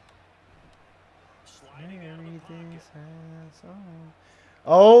passes. Sliding out of the pocket.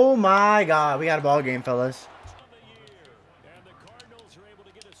 Oh my God. We got a ball game, fellas. On the year. And the Cardinals are able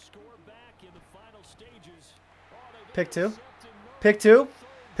to get a score back in the final stages. Oh, they've Pick 2. intercepted Murray. Pick 2.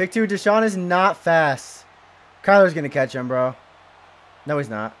 Pick 2. Deshaun is not fast. Kyler's going to catch him, bro. No, he's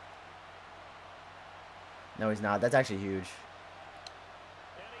not. No, he's not. That's actually huge.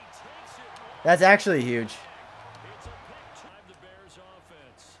 And he takes it all. That's actually huge. It's a pick. Drive the Bears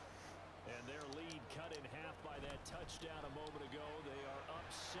offense. And their lead cut in half by that touchdown a moment ago. They are up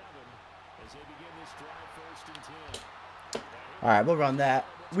 7 as they begin this drive 1st and 10. All right, we'll run that.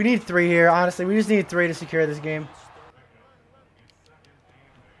 We need 3 here. Honestly, we just need 3 to secure this game.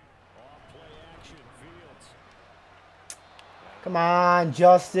 Off play action, Fields. Come on,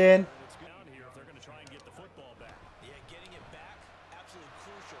 Justin. It's down here if they're going to try and get the football back. Yeah, getting it back, absolutely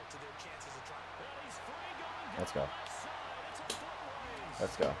crucial to their chances of trying. And he's free going down Let's go. the left side. It's a foot race.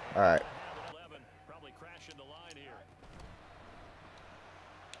 Let's go. All right. Have it 11. Probably crashing the line here.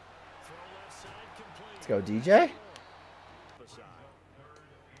 Throw left go, DJ. Let's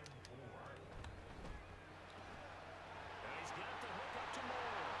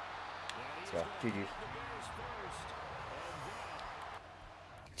go. GG's.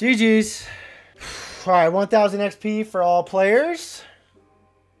 GG's. All right, 1,000 XP for all players.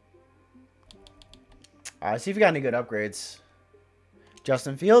 All right, see if we got any good upgrades.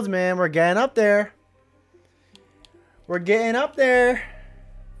 Justin Fields, man, we're getting up there. We're getting up there.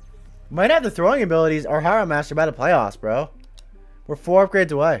 Might have the throwing abilities. Our Hero Master by the playoffs, bro. We're 4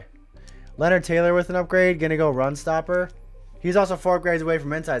 upgrades away. Leonard Taylor with an upgrade. Gonna go run stopper. He's also 4 upgrades away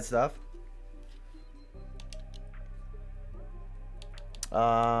from inside stuff.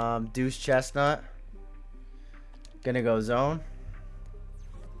 Deuce Chestnut. Gonna go zone.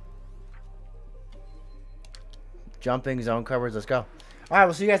 Jumping zone coverage. Let's go. All right,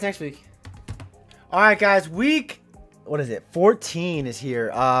 we'll see you guys next week. All right, guys. Week, what is it? 14 is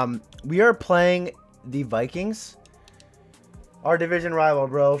here. We are playing the Vikings. Our division rival,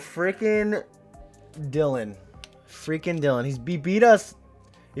 bro. Freaking Dylan. Freaking Dylan. He beat us.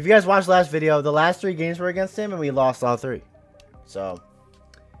 If you guys watched the last video, the last 3 games were against him, and we lost all 3. So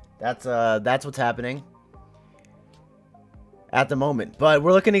that's what's happening at the moment. But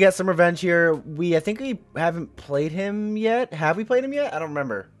we're looking to get some revenge here. I think we haven't played him yet. Have we played him yet? I don't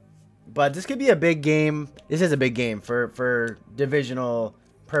remember. But this could be a big game. This is a big game for divisional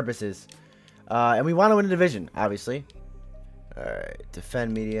purposes. And we want to win a division, obviously. All right,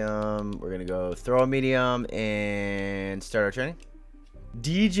 defend medium. We're going to go throw a medium and start our training.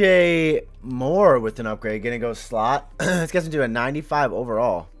 DJ Moore with an upgrade. Going to go slot. This gets into a 95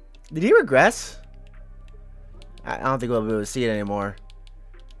 overall. Did he regress? I don't think we'll be able to see it anymore.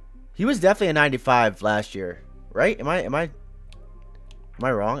 He was definitely a 95 last year, right? Am I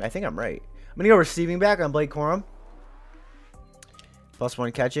wrong? I think I'm right. I'm gonna go receiving back on Blake Corum.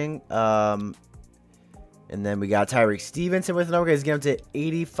 +1 catching. And then we got Tyreek Stevenson with an upgrade. He's getting up to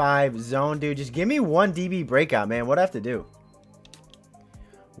 85 zone, dude. Just give me 1 DB breakout, man. What do I have to do?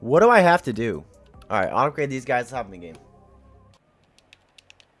 What do I have to do? All right, I'll upgrade these guys. Let's hop in the game.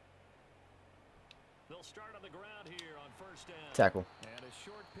 Tackle.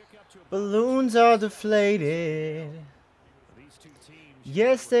 Balloons are deflated.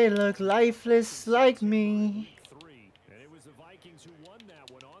 Yes, they look lifeless like me. And it was the Vikings who won that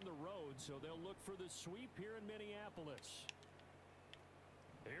one on the road, so they'll look for the sweep here in Minneapolis.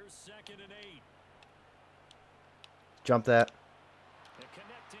 Here's 2nd and 8. Jump that. And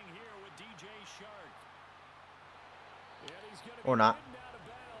connecting here with DJ Shark. Or not.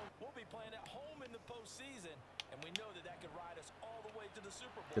 We'll be playing at home in the postseason, and we know that could ride us all the way to the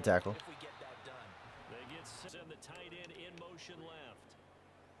Super Bowl. Good tackle. If we get that done. They get sent the tight end in motion left.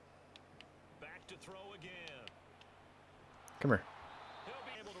 Back to throw again. Come here.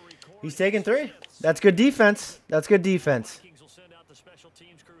 He's taking 3. That's good defense. That's good defense.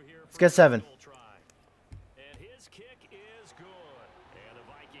 Let's get 7. And his kick is good. And the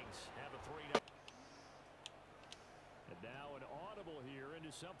Vikings have a 3. And now an audible here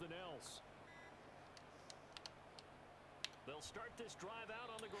into something else. They'll start this drive out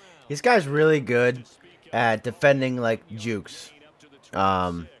on the ground. This guy's really good at defending like jukes.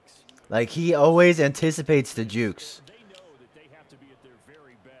 Like he always anticipates the jukes.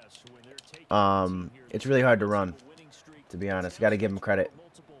 It's really hard to run, to be honest. Got to give him credit.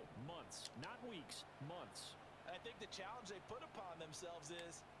 I think the challenge they put upon themselves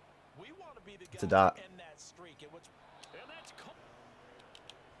is we want to be the It's a dot. guys in that streak.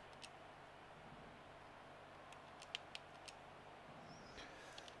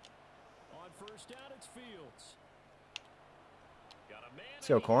 On first down, it's Fields. Got a man. Let's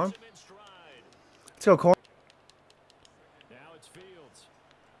go, Corum. in stride. Let's go, Corum. Now it's Fields.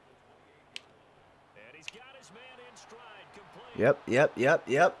 And he's got his man in stride. Complete. Yep.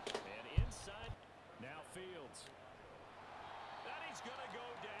 And inside. Now Fields. And he's going to go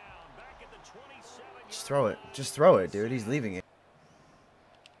down. Back at the 27. Just throw it. Just throw it, dude. He's leaving it.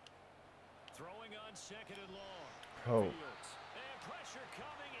 Throwing on 2nd and long. Bro. Fields. And pressure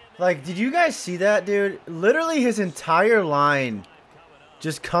coming in. Like, did you guys see that, dude? Literally his entire line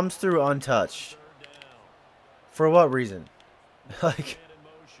just comes through untouched. For what reason? Like,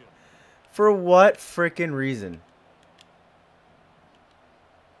 for what freaking reason?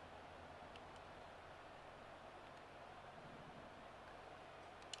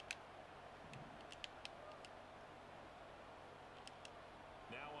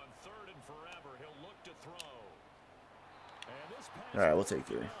 Now on 3rd and forever, he'll look to throw. And this pass All right, we'll take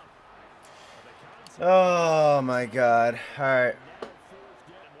 3. Oh my God! All right.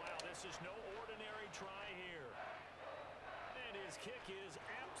 wow, this is no ordinary try here. And his kick is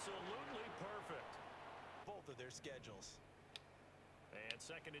absolutely perfect. their schedules. And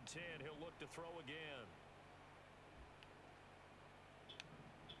 2nd and 10, he'll look to throw again.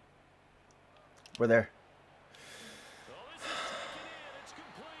 We're there. Oh, this is taken in. It's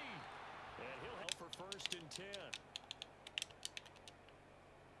complete. And he'll help for 1st and 10.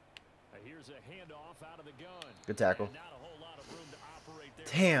 Here's a handoff out of the gun. Good tackle. Not a whole lot of room to operate there.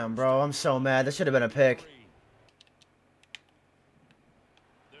 Damn, bro. I'm so mad. That should have been a pick.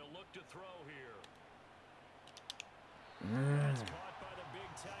 They'll look to throw here. Mm. That's caught by the big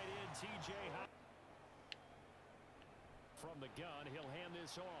tight end, TJ. From the gun, he'll hand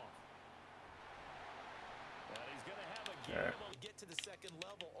this off. And he's going to have a game. Get to the 2nd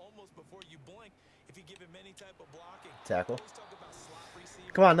level almost before you blink if you give him any type of blocking. Tackle.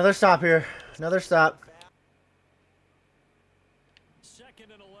 Come on, another stop here. Another stop.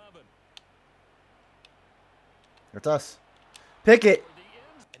 2nd and 11. It's us. Pick it.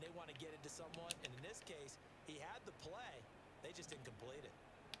 And they want to get into someone, and in this case, he had the play. They just didn't complete it.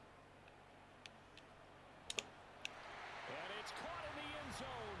 And it's caught in the end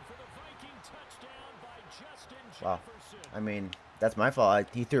zone for the Viking touchdown by Justin Wow. Jefferson. I mean, that's my fault.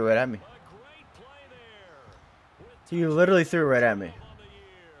 He threw it at me. A great play there. He literally threw it right at me. On the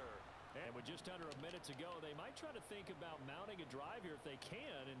year. And with just under a minute to go, they might try to think about mounting a drive here if they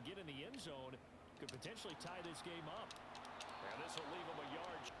can and get in the end zone. Could potentially tie this game up. And this will leave them a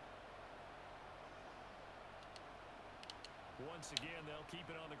yard. Once again, they'll keep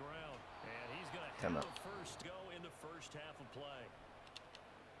it on the ground. And he's going to have a first go in the 1st half of play.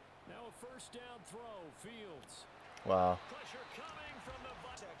 Now a 1st down throw, Fields. Wow. Pressure coming from the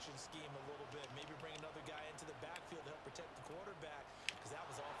Protection scheme a little bit. Maybe bring another guy into the backfield to help protect the quarterback because that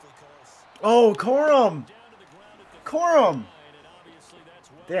was awfully close. Oh, Corum. Corum.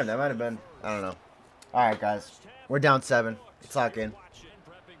 Damn, that might have been. I don't know. All right, guys. We're down 7. Let's lock in.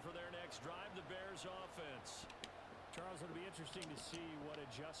 Prepping for their next drive, the Bears offense. Charles, it'll be interesting to see what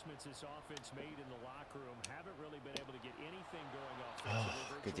adjustments this offense made in the locker room. Haven't really been able to get anything going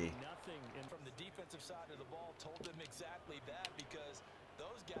offensively. Good D. Nothing. And from the defensive side of the ball, told them exactly that because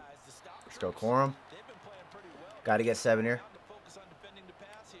those guys, the stop Let's go, Corum. they've been playing pretty well. Got to get 7 here. Time to focus on defending the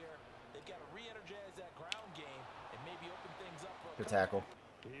pass here. They've got to re-energize that ground game and maybe open things up for a Good tackle.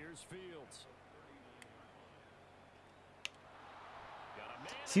 Here's Fields.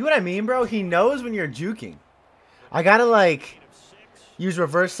 See what I mean, bro? He knows when you're juking. I got to, like, use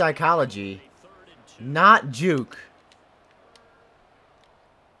reverse psychology, not juke.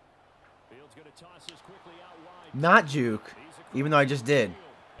 Not juke, even though I just did.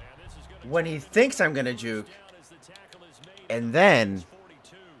 When he thinks I'm going to juke, and then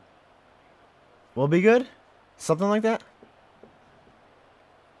we'll be good? Something like that?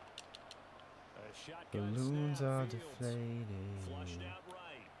 Balloons are deflating.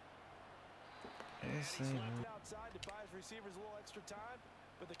 outside to buy his receivers a little extra time,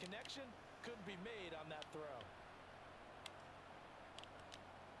 but the connection couldn't be made on that throw.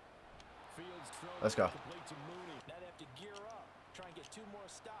 Let's go. Now they have to gear up, try and get 2 more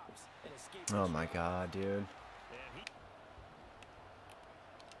stops and escape. Oh my god, dude.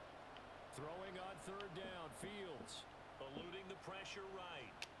 Throwing on 3rd down, Fields eluding the pressure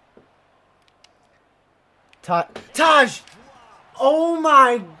right. Taj! Oh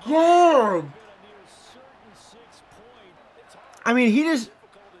my god! I mean, he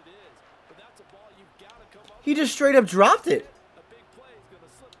just straight up dropped it.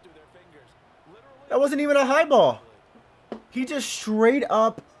 That wasn't even a high ball. He just straight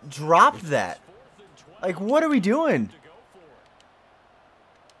up dropped that. Like, what are we doing?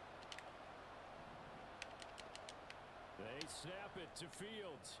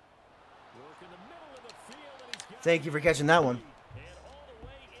 Thank you for catching that one.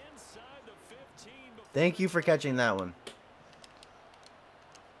 Thank you for catching that one.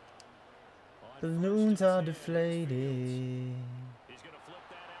 Balloons are deflated.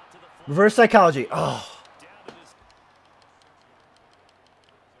 Reverse psychology. Oh.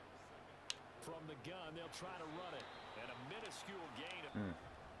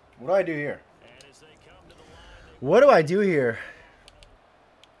 What do I do here? What do I do here?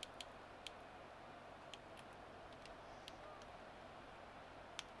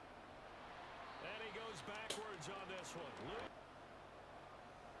 And he goes backwards on this one.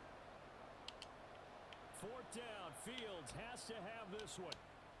 4th down, Fields has to have this one.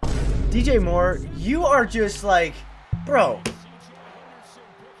 DJ Moore, you are just like, bro,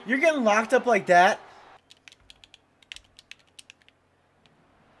 you're getting locked up like that.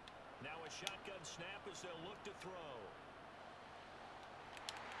 Now a shotgun snap as they'll look to throw.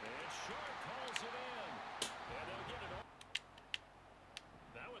 And Sharp calls it in. And they'll get it.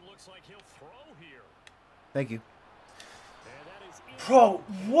 Now it looks like he'll throw here. Thank you. And that is Bro,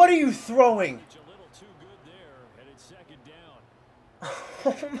 what are you throwing? a little too good there, and it's second down.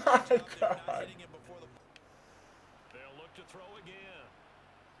 Oh my god. They'll look to throw again.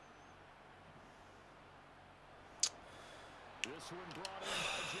 This one brought in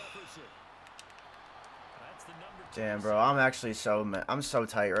by Jefferson. That's the number 2. Damn, bro, I'm actually I'm so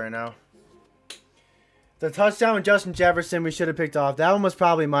tight right now. The touchdown with Justin Jefferson we should have picked off. That one was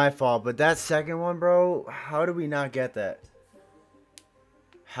probably my fault, but that second one, bro, how did we not get that?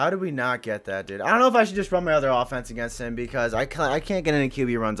 How did we not get that, dude? I don't know if I should just run my other offense against him because I can't get any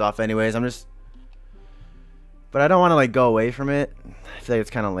QB runs off anyways. But I don't want to like go away from it. I feel like it's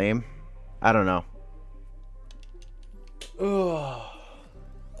kind of lame. I don't know. Oh,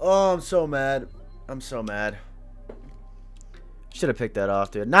 I'm so mad. I'm so mad. Should have picked that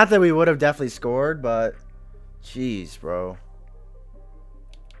off, dude. Not that we would have definitely scored, but jeez, bro.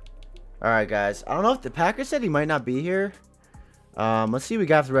 All right, guys. I don't know if the Packers said he might not be here. Let's see what we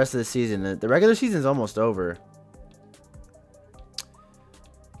got for the rest of the season. The regular season's almost over.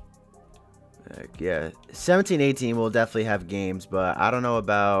 Yeah, 17-18 will definitely have games, but I don't know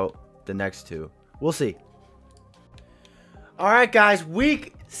about the next two. We'll see. All right, guys.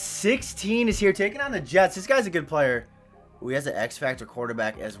 Week 16 is here, taking on the Jets. This guy's a good player. Ooh, he has an X Factor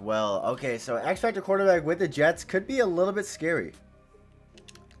quarterback as well. Okay, so X Factor quarterback with the Jets could be a little bit scary.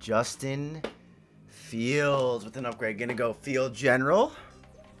 Justin Fields with an upgrade. Gonna go Field General.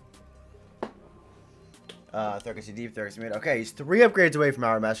 Third deep, third mid. Okay, he's 3 upgrades away from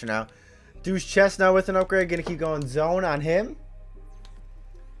our master now. Deuce Chestnut with an upgrade. Gonna keep going zone on him.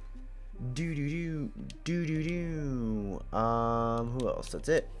 Who else? That's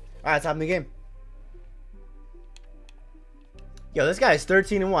it. Alright, top of the game. Yo, this guy is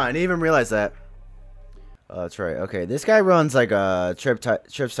 13-1. I didn't even realize that. Oh, that's right. Okay, this guy runs like a trip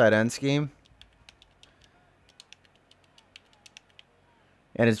tight end scheme.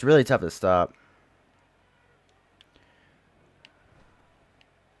 And it's really tough to stop.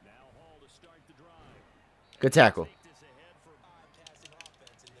 Good tackle.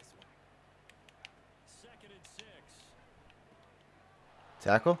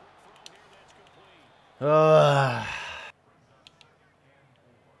 Tackle? Ugh.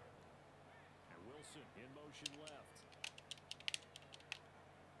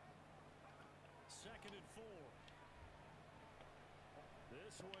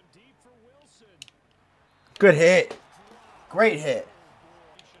 Good hit. Great hit.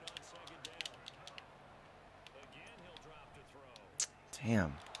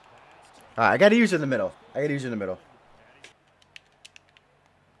 Damn. Alright, I gotta use it in the middle.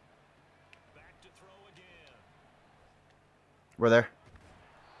 We're there.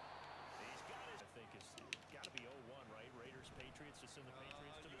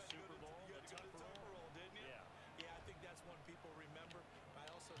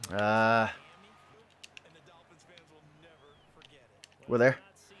 We're there.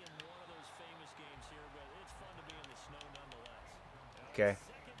 Okay.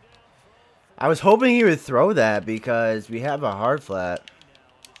 I was hoping he would throw that because we have a hard flat.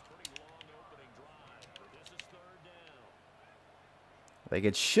 Like,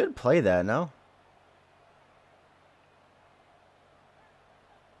 it should play that, no?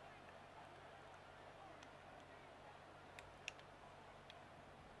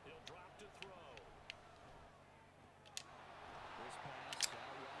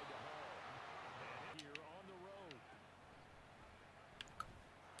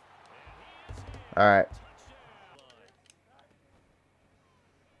 All right.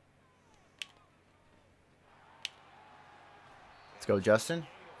 Let's go, Justin.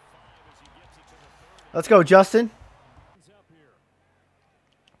 Let's go, Justin.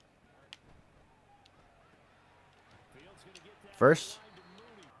 First.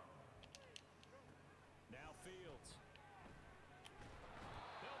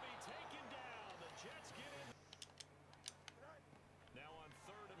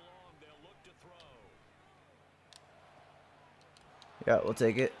 Yeah, we'll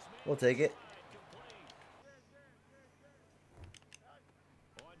take it. We'll take it.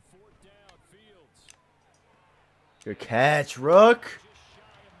 Good catch, Rook.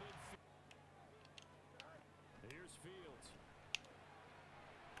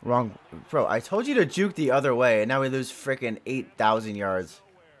 Wrong. Bro, I told you to juke the other way, and now we lose freaking 8,000 yards.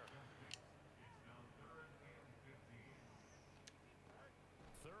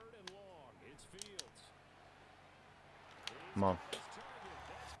 Come on.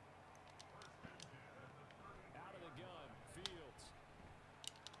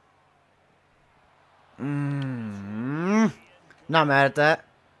 Not mad at that.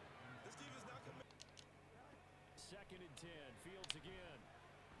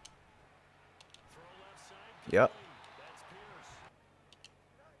 Yep.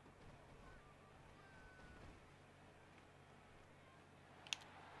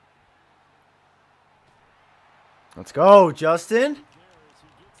 Let's go, Justin.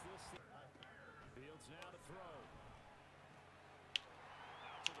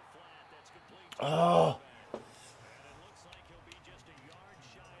 Oh.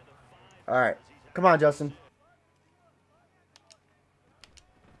 All right. Come on, Justin.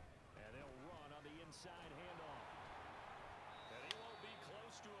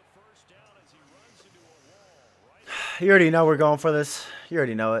 You already know we're going for this. You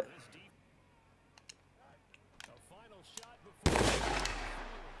already know it.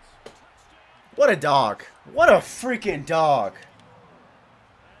 What a dog. What a freaking dog.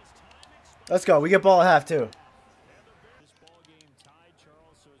 Let's go. We get ball at half, too.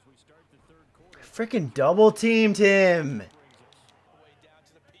 Freaking double teamed him.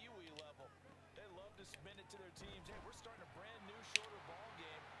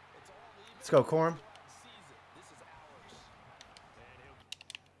 Let's go, Corum.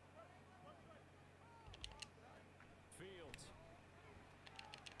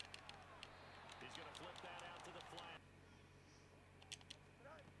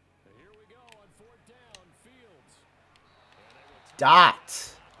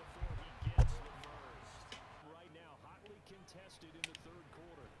 Dot.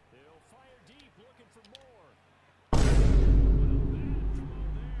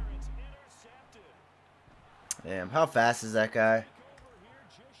 Damn, how fast is that guy?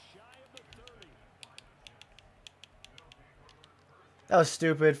 That was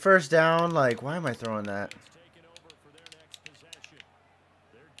stupid. First down, like, why am I throwing that?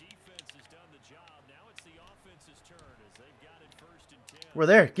 We're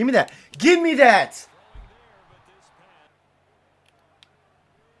there. Give me that. Give me that.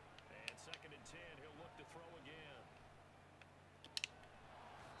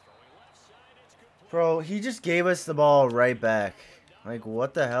 Bro, he just gave us the ball right back. Like,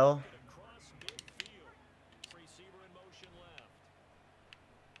 what the hell?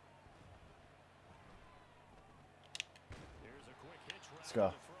 Let's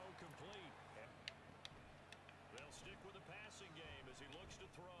go.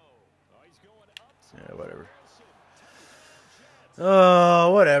 Yeah, whatever.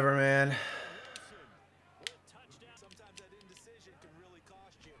 Oh, whatever, man. Sometimes that indecision can really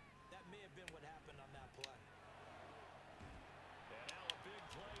cost you. That may have been what happened on that play. And now a big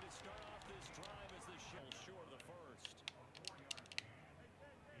play to start off this drive as the shell short of the first.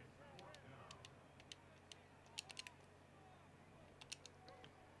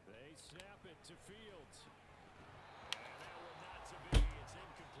 They snap it to Fields. And that one not to be. It's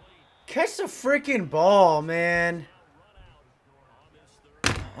incomplete. Catch the freaking ball, man.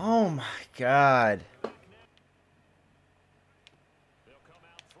 Oh my God. They'll come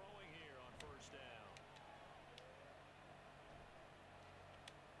out throwing here on first down.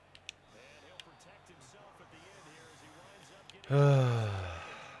 And he'll protect himself at the end here as he winds up getting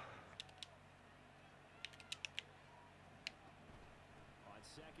on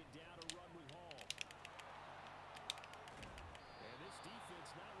second down to run with Hall. And this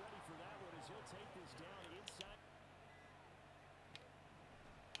defense not ready for that one as he'll take this down inside.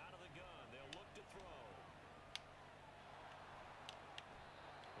 Out of the gun, they'll look to throw.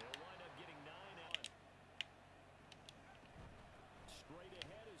 They'll wind up getting 9 out. Straight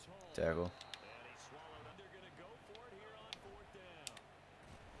ahead is Hall. Tackle. And he swallowed up. They're going to go for it here on fourth down.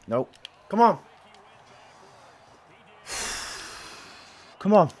 Nope. Come on.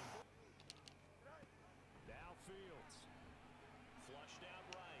 Come on. Now Fields. Flushed out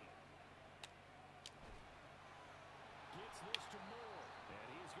right. Gets this to Moore. And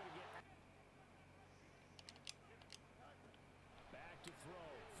he's going to get back to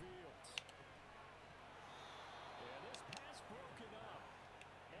throw. Fields. And this pass broken up.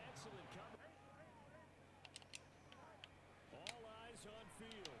 Excellent cover. All eyes on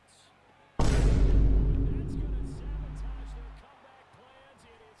Fields. That's going to sabotage their comeback plans.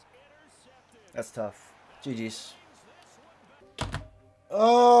 It is intercepted. That's tough. GG's.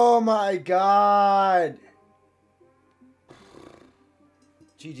 Oh my God.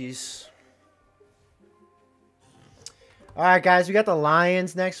 GG's. All right, guys. We got the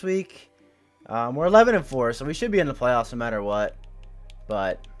Lions next week. We're 11-4, so we should be in the playoffs no matter what.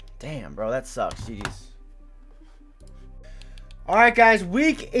 But, damn, bro. That sucks. GG's. All right, guys.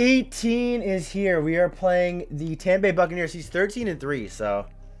 Week 18 is here. We are playing the Tampa Bay Buccaneers. He's 13-3, so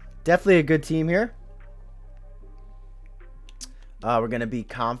definitely a good team here. We're going to be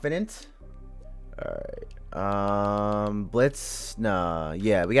confident. All right. Blitz. Nah.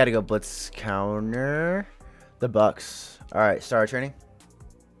 Yeah, we got to go blitz counter. The Bucks. All right, start training.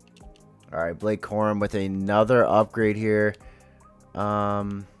 All right, Blake Corum with another upgrade here.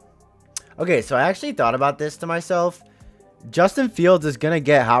 Okay, so I actually thought about this to myself. Justin Fields is going to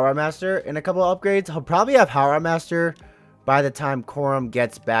get Hot Rod Master in a couple of upgrades. He'll probably have Hot Rod Master by the time Corum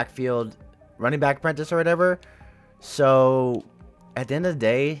gets backfield running back apprentice or whatever. So, at the end of the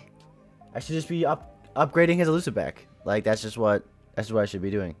day, I should just be upgrading his elusive back. Like, that's what I should be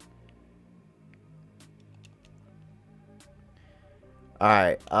doing.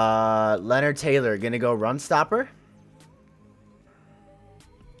 Alright, Leonard Taylor, going to go run stopper.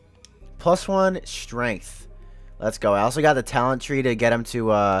 +1 strength. Let's go. I also got the talent tree to get him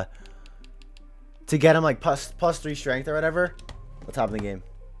to get him like plus 3 strength or whatever. Let's hop in the game.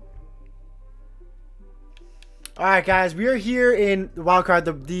 Alright guys, we are here in the wild card.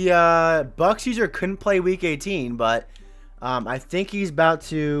 The Bucks user couldn't play week 18, but I think he's about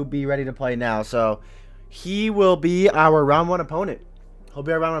to be ready to play now. So he will be our round 1 opponent. He'll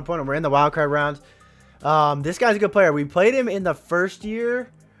be our round 1 opponent. We're in the wild card round. This guy's a good player. We played him in the first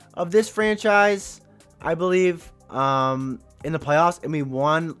year of this franchise, I believe, in the playoffs, and we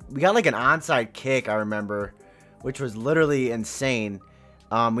won. We got like an onside kick, I remember, which was literally insane.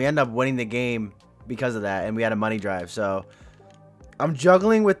 We ended up winning the game because of that, and we had a money drive. So I'm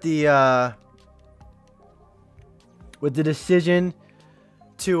juggling with the decision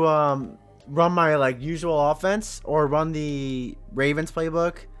to run my like usual offense or run the Ravens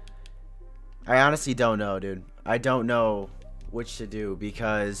playbook. I honestly don't know, dude. I don't know which to do,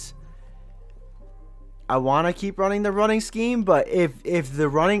 because I want to keep running the running scheme, but if the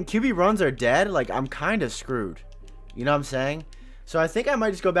running QB runs are dead, like, I'm kind of screwed. You know what I'm saying? So I think I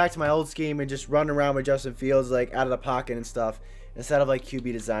might just go back to my old scheme and just run around with Justin Fields like out of the pocket and stuff instead of like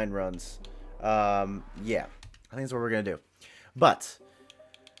QB design runs. Yeah, I think that's what we're gonna do. But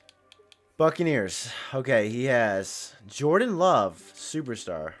Buccaneers. Okay, he has Jordan Love,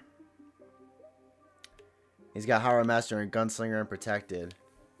 superstar. He's got Howard Master and Gunslinger and Protected.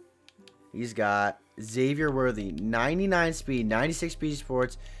 He's got Xavier Worthy, 99 speed, 96 speed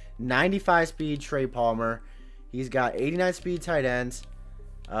sports, 95 speed Trey Palmer. He's got 89 speed tight ends.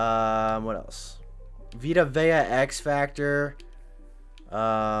 What else? Vita Vea X Factor.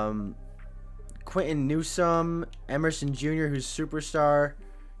 Quentin Newsome, Emerson Jr., who's superstar.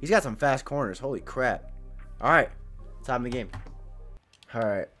 He's got some fast corners. Holy crap. All right. Time of the game. All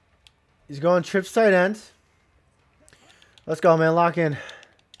right. He's going trips tight end. Let's go, man. Lock in.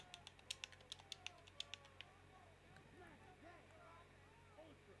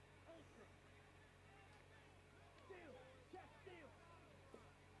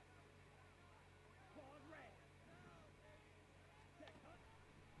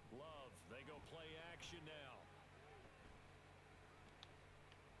 Love, they go play action now.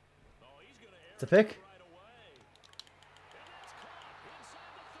 Oh, he's going to air It's a pick. right away. And that's caught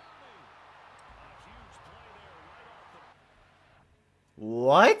inside the 30. A huge play there right off the...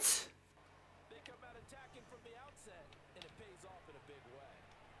 What? They come out attacking from the outset, and it pays off in a big way.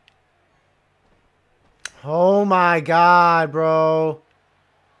 Oh my God, bro.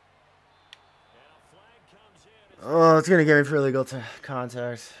 And a flag comes in. Oh, it's gonna get me for illegal contact.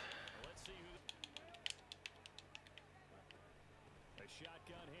 Let's see who... A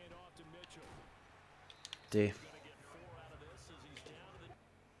shotgun handoff to Mitchell. D. Going to get 4 out of this as he's down to the...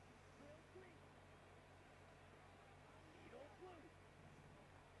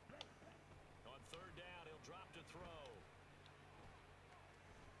 On 3rd down, he'll drop to throw.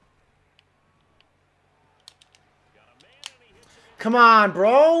 Got a man and he hits him. Come on,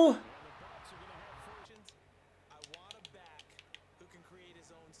 bro. The Bucs are going to have fortunes. I want a back who can create his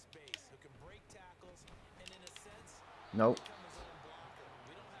own space, who can break tackles, and in a sense, Nope. become his own blocker.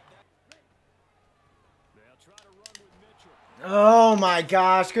 We don't have that. They'll try to run with Mitchell. Oh my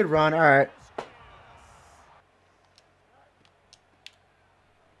gosh, good run. All right.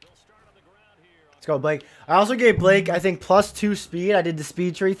 They'll start on the ground here. Let's go, Blake. I also gave Blake, I think, +2 speed. I did the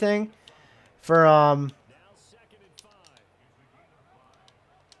speed tree thing for Now 2nd and 5.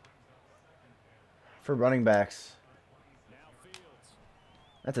 for running backs. Now Fields.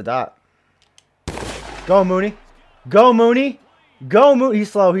 That's a dot. Go, Mooney. Go, Mooney. Go, Mooney.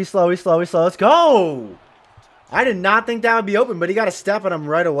 He's slow. He's slow. He's slow. He's slow. Let's go. I did not think that would be open, but he got a step on him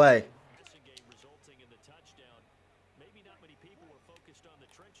right away. Passing game resulting in the touchdown. Maybe not many people were focused on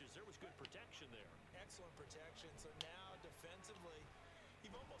the trenches. There was good protection there. Excellent protection. So now defensively,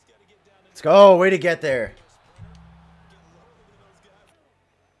 you've almost got to get down Let's go. Way to get there.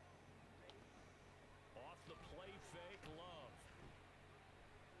 Off the play fake, Love.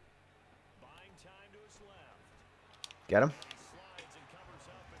 Buying time to his left. Get him. He slides and covers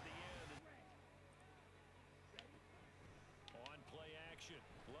up at the end.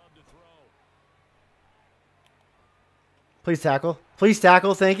 Please tackle. Please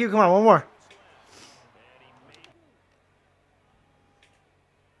tackle. Thank you. Come on, one more.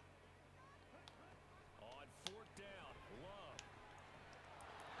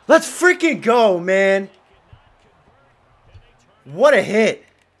 Let's freaking go, man. What a hit.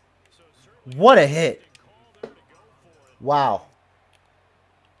 What a hit. Wow.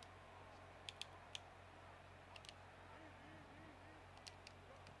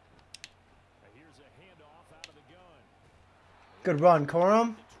 Good run,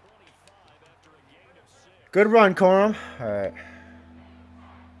 Corum. Good run, Corum. All right.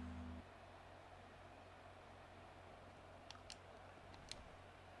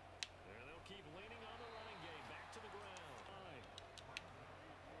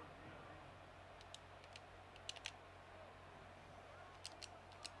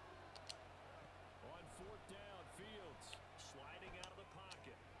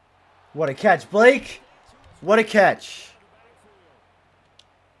 What a catch, Blake. What a catch.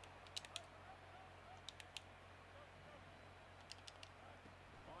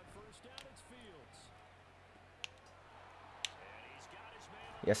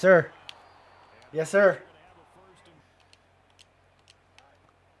 Yes, sir. Yes, sir.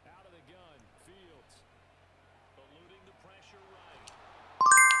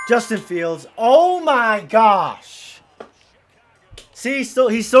 Justin Fields. Oh my gosh. See, he's still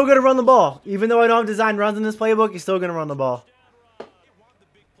going to run the ball. Even though I don't have design runs in this playbook, he's still going to run the ball.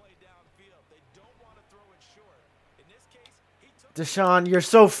 Deshaun, you're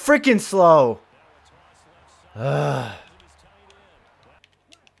so freaking slow. Ugh.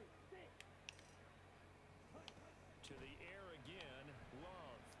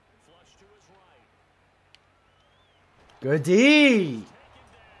 Good D.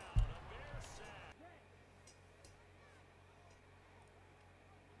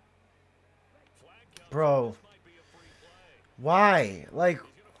 Bro. Why? Like.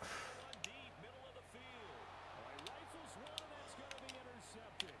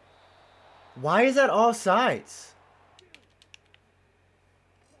 Why is that all sides?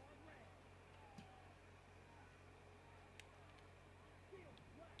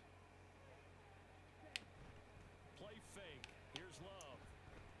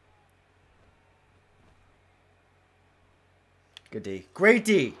 Good D. Great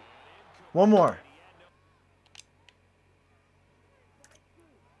D. One more.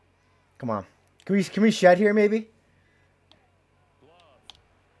 Come on. Can we shed here maybe?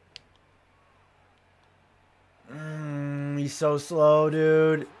 He's so slow,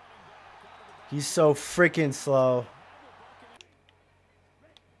 dude. He's so freaking slow.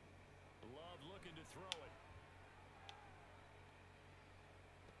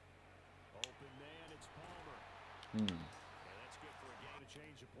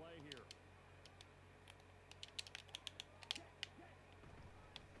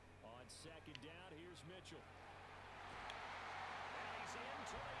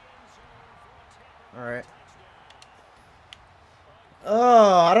 All right.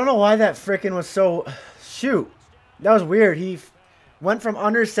 Oh, I don't know why that frickin' was so... Shoot. That was weird. He went from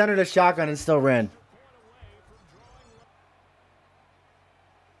under center to shotgun and still ran.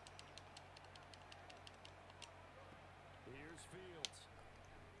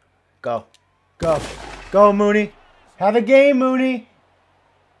 Go. Go. Go, Mooney. Have a game, Mooney.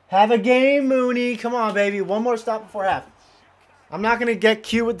 Have a game, Mooney. Come on, baby. One more stop before half. I'm not going to get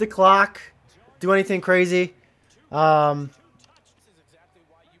cute with the clock. Do anything crazy. Oh,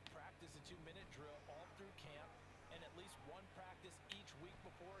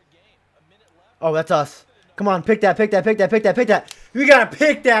 that's us. Come on, pick that, pick that, pick that, pick that, pick that. We got to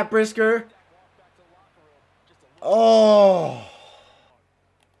pick that, Brisker. Oh.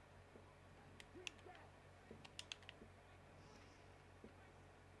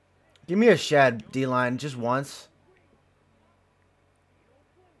 Give me a shed, D-line, just once.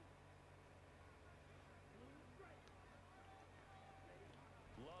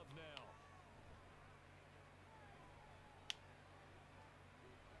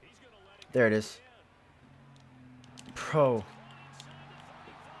 There it is. Bro.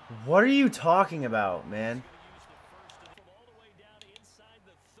 What are you talking about, man?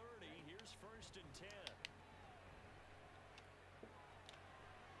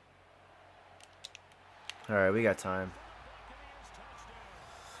 All right, we got time.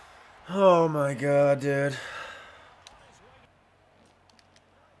 Oh my God, dude.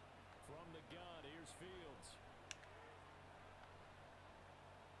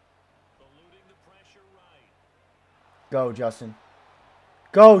 Go, Justin.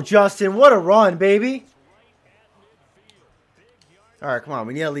 Go, Justin. What a run, baby. All right, come on.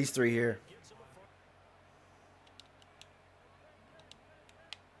 We need at least 3 here.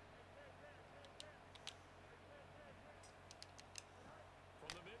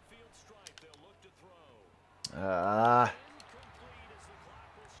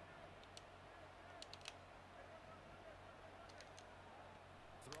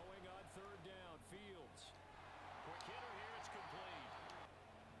 McKinnon here. It's complete.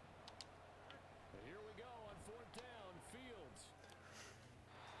 Here we go on 4th down. Fields.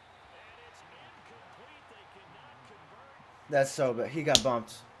 And it's incomplete. They cannot convert. That's so bad. He got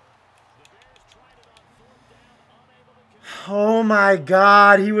bumped. The Bears tried it on 4th down, unable to convert. Oh my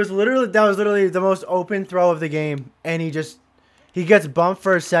God. That was literally the most open throw of the game. And he gets bumped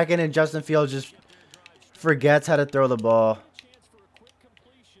for a second and Justin Fields just forgets how to throw the ball. Chance for a quick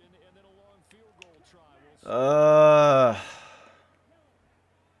completion and then a long field goal try. We'll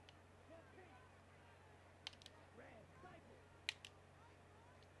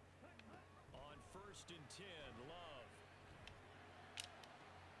see. On 1st and 10, Love.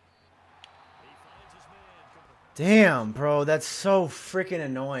 He finds his man. Damn, bro. That's so freaking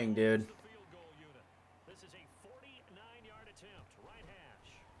annoying, dude. The field goal unit. This is a 49-yard attempt, right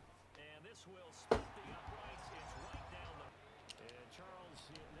hash. And this will split the uprights. It's right down the... And Charles,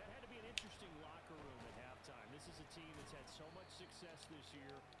 that had to be an interesting locker room at halftime. This is a team that's had so much success this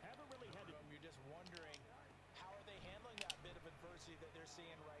year. Haven't really had to... You're just wondering, how are they handling that bit of adversity that they're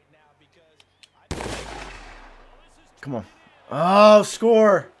seeing right now? Because Come on. Oh,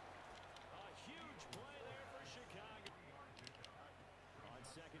 score. A huge play there for Chicago. On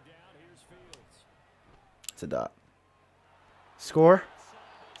 2nd down, here's Fields. It's a dot. Score.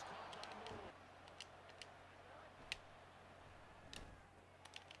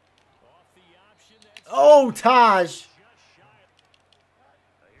 Off the option, that's Oh, Taj. just shy.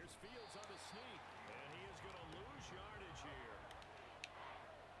 Here's Fields on the sneak, and he is going to lose yardage here.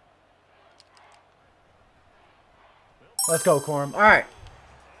 Let's go, Corum. All right.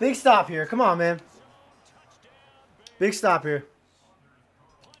 Big stop here. Come on, man. Big stop here.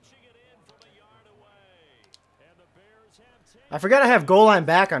 Punching it in from a yard away. And the Bears have taken I forgot I have goal line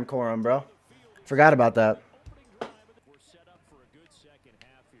back on Corum, bro. Forgot about that. opening drive. We're set up for a good second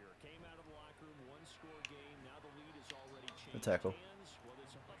half here. Came out of the locker room, one-score game. Now the lead is already changed tackle. hands. Well,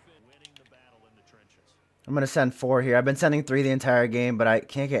 there's a winning the battle in the trenches. I'm going to send 4 here. I've been sending 3 the entire game, but I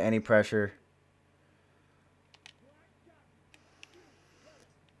can't get any pressure.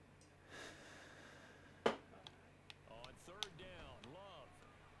 On 3rd down, Love.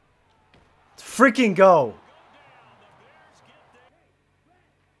 Let's freaking go.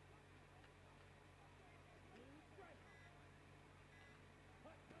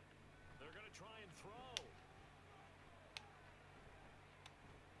 They're going to try and throw.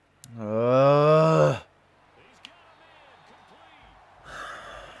 Ugh. He's got him in. Complete.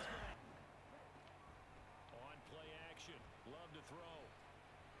 On play action. Love to throw.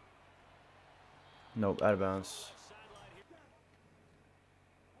 Nope, out of bounds. Sideline here.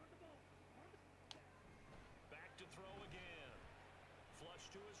 Back to throw again. Flush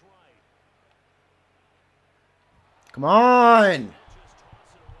to his right. Come on. Just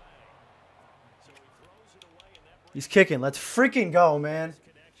toss it away. So he throws it away, and that brings He's kicking. Let's freaking go, man.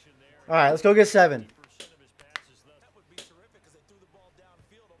 connection there. All right, let's go get 7. 80% of his passes thus that would be terrific because they threw the ball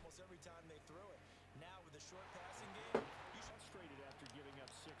downfield almost every time they threw it. Now with the short passing game, you should frustrated after giving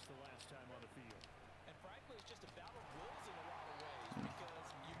up 6 the last time on the field. And frankly, it's just a battle of wills in a lot of ways because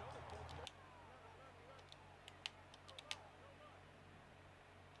you know that both.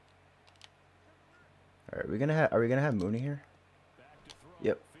 All right, are we gonna have Mooney here? Back to throw.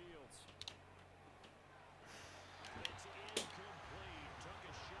 Yep. Fields. It's incomplete. Took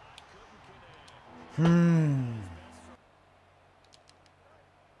a shot, couldn't connect.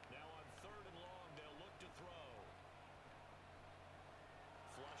 Now on 3rd and long, they'll look to throw.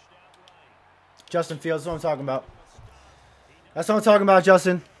 Flushed out right. Justin Fields, that's what I'm talking about. That's what I'm talking about,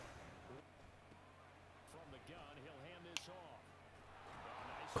 Justin. From the gun, he'll hand this off.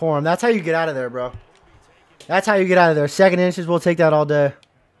 Corum, that's how you get out of there, bro. That's how you get out of there. 2nd inches, we'll take that all day. And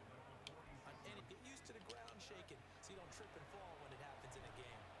get used to the ground shaking so you don't trip and fall when it happens in a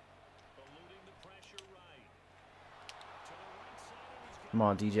game. Eluding the pressure right. To the right side, and he's got Come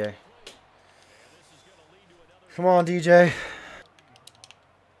on, DJ. and this is going to lead to another Come on, DJ.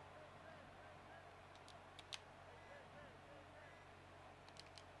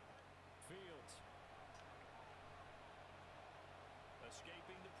 Fields.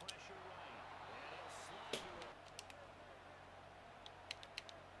 Escaping the pressure right. And he'll slide to it.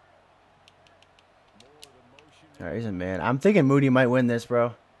 More of the motion. All right, he's a man. I'm thinking Moody might win this,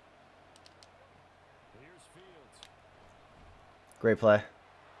 bro. Here's Fields. Great play. And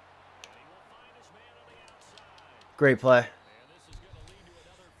he will find his man on the outside. Great play. And this is going to lead to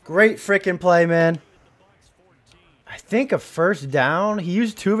another Great freaking play, man. in the Bucks 14. I think a first down. He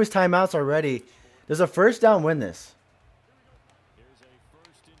used 2 of his timeouts already. Does a first down win this? Here's a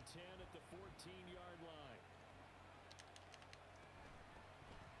 1st and 10 at the 14-yard line.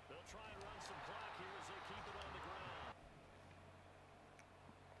 They'll try and run some clock here as they keep it on the ground.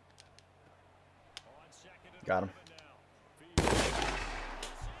 Got him.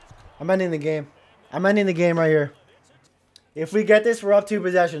 I'm ending the game. I'm ending the game right here. If we get this, we're up 2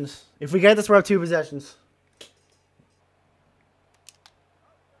 possessions. If we get this, we're up 2 possessions.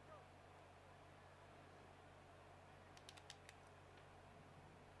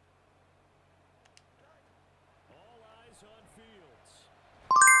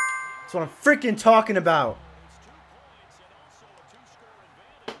 That's what I'm freaking talking about.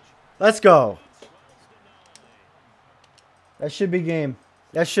 Let's go. That should be game.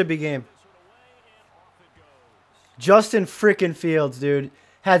 That should be game. Justin freaking Fields, dude.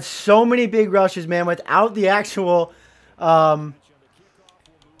 Had so many big rushes, man, without the actual QB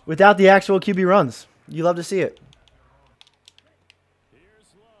runs. You love to see it.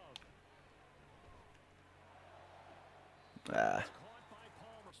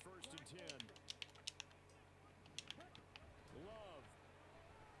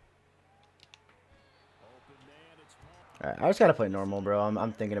 Alright, I just gotta play normal, bro.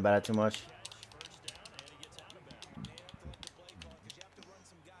 I'm thinking about it too much.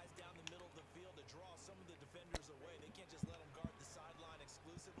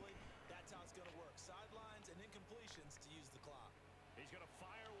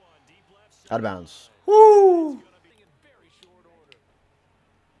 Out of bounds. Woo!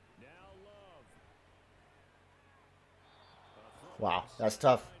 Wow, that's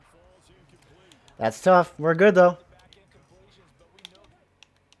tough. That's tough. We're good, though.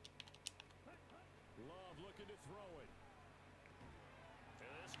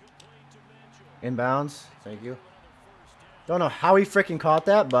 Inbounds. Thank you. Don't know how he freaking caught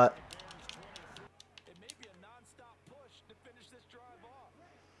that, but...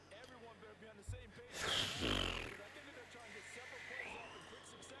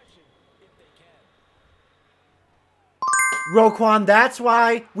 Roquan, that's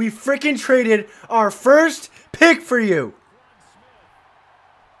why we freaking traded our first pick for you.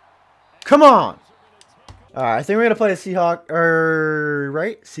 Come on. All right, I think we're going to play the Seahawks.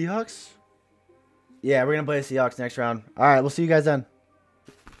 Right? Seahawks? Yeah, we're going to play the Seahawks next round. All right, we'll see you guys then.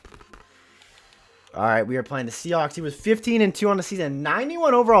 All right, we are playing the Seahawks. He was 15-2 on the season.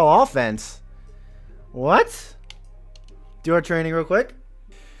 91 overall offense. What? Do our training real quick.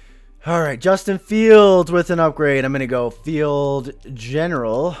 All right, Justin Fields with an upgrade. I'm going to go Field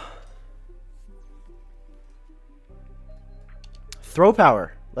General. Throw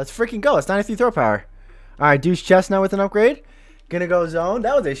power. Let's freaking go. It's 93 throw power. All right, Deuce Chestnut with an upgrade. Going to go zone.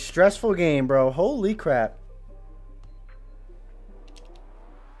 That was a stressful game, bro. Holy crap.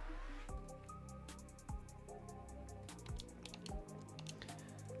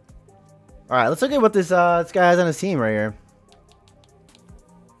 All right, let's look at what this guy has on his team right here.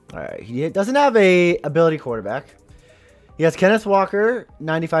 All right, he doesn't have a ability quarterback. He has Kenneth Walker,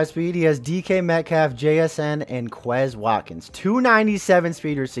 95 speed. He has DK Metcalf, JSN, and Quez Watkins. 297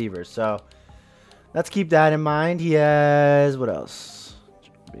 speed receivers. So let's keep that in mind. He has, what else?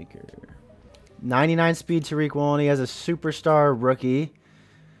 Baker. 99 speed Tariq Woolen. He has a superstar rookie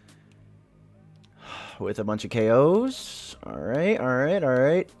with a bunch of KOs. All right, all right, all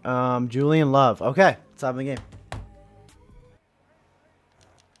right. Julian Love. Okay, let's have the game.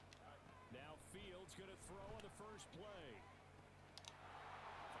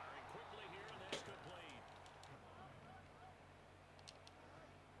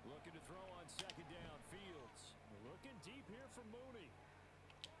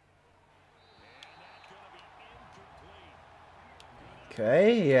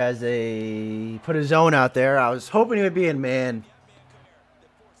 Okay, he has a put his zone out there. I was hoping he would be in man.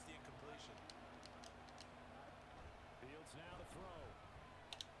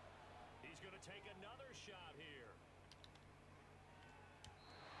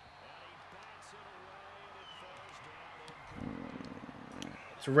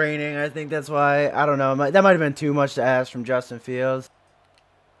 It's raining. I think that's why. I don't know. That might have been too much to ask from Justin Fields.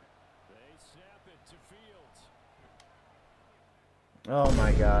 Oh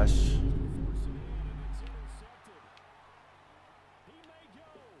my gosh.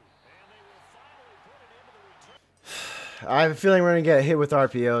 I have a feeling we're going to get hit with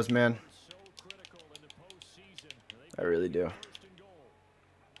RPOs, man. I really do.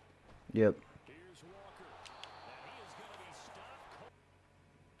 Yep.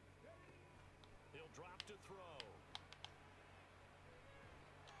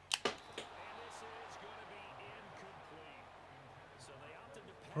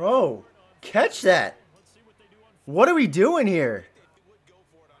 Bro, catch that. What are we doing here?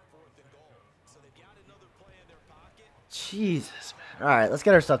 Jesus, man. All right, let's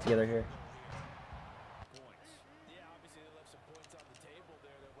get our stuff together here.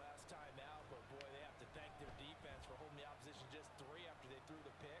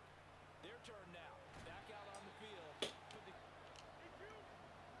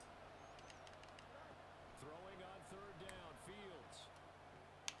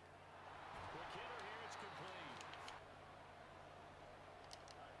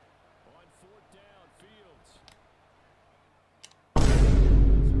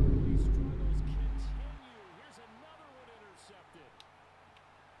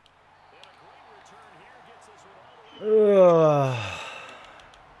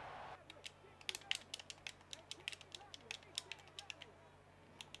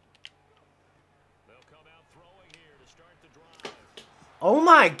 Oh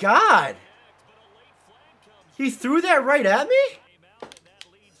my God! He threw that right at me?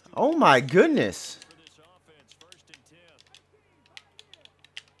 Oh my goodness.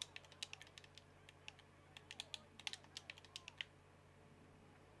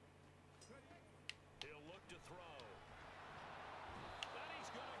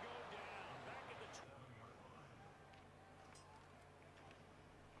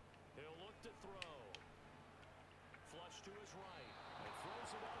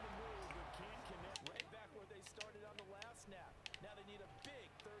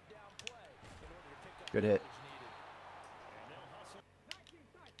 Good hit.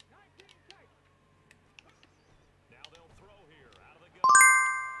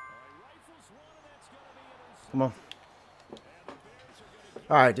 Come on.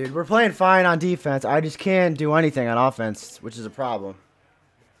 All right, dude. We're playing fine on defense. I just can't do anything on offense, which is a problem.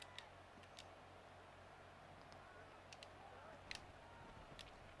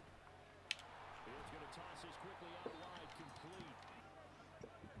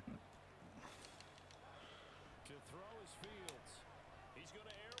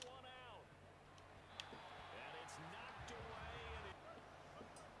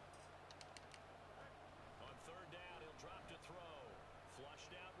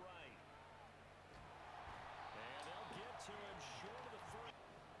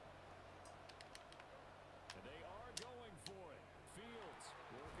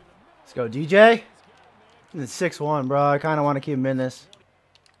 Let's go, DJ. It's 6-1, bro. I kind of want to keep him in this.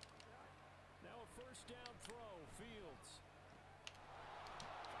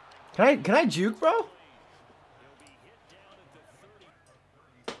 Can I juke, bro?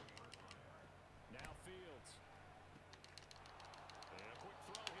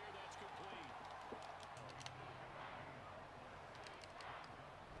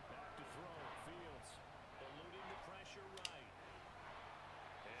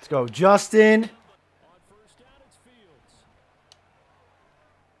 Let's go, Justin.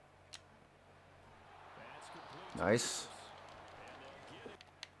 Nice.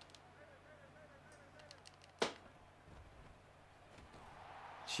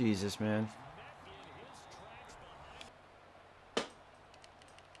 Jesus, man.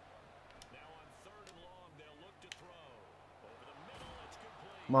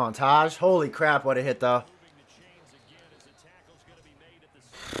 Come on, Taj. Holy crap, what a hit, though.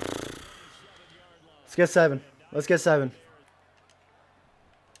 Let's get 7. Let's get 7.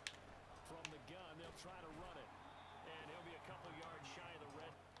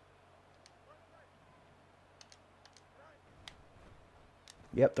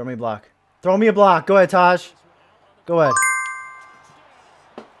 Yep, throw me a block. Throw me a block. Go ahead, Taj. Go ahead.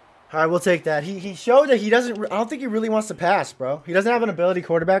 All right, we'll take that. He showed that he doesn't. I don't think he really wants to pass, bro. He doesn't have an ability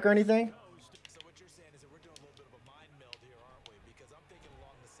quarterback or anything.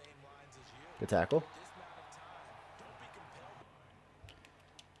 Good tackle.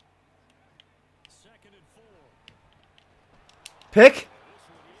 Pick.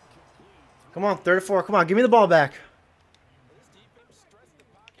 Come on, 3rd and 4. Come on, give me the ball back.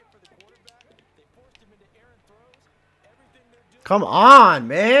 Come on,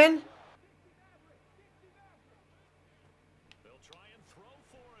 man.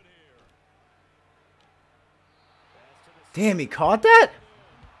 Damn, he caught that?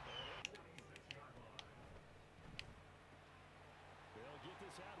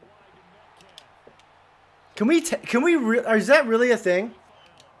 Can we is that really a thing?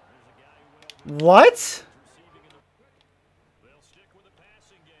 What?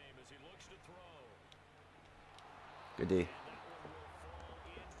 Good D.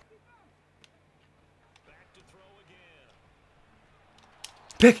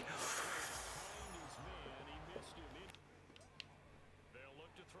 Pick.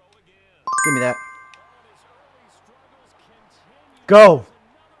 Give me that. Go.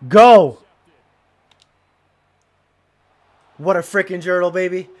 Go. What a freaking journal,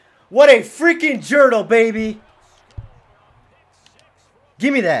 baby. What a freaking journal, baby.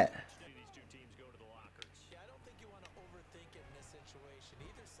 Give me that.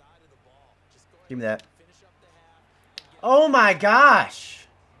 Give me that. Oh my gosh.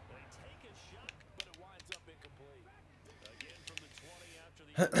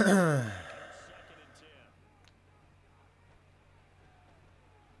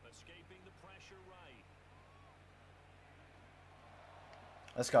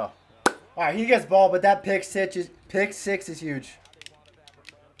 Let's go. All right, he gets ball, but that pick six is huge.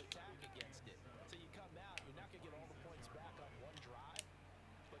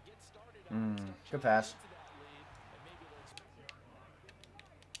 Good pass.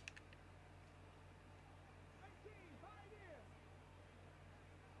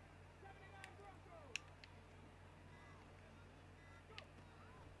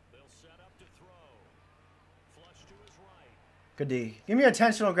 Good D. Give me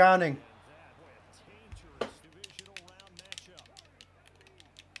intentional grounding. Dangerous divisional round matchup.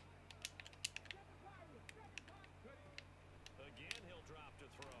 Again, he'll drop to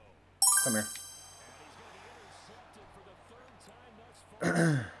throw. Come here. And he's going to be intercepted for the third time thus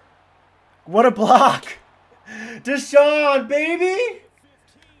far. What a block. Deshaun, baby.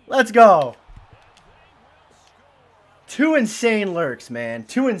 Let's go. 2 insane lurks, man.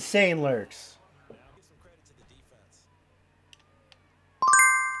 2 insane lurks. Give some credit to the defense.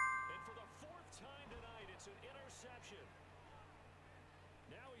 And for the fourth time tonight, it's an interception.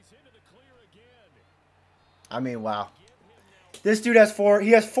 Now he's into the clear again. I mean, wow. This dude has 4.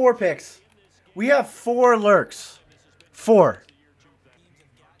 He has 4 picks. We have 4 lurks. 4. Teams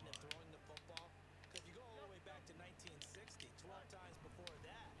have gotten at throwing the football. If you go all the way back to 1960, 12 times before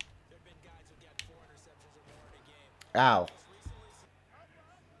that, there have been guys who got 4 interceptions or more in a game. Ow.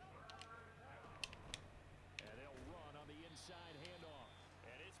 And they'll run on the inside handoff.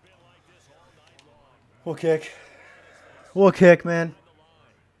 And it's been like this all night long. We'll kick. We'll kick, man.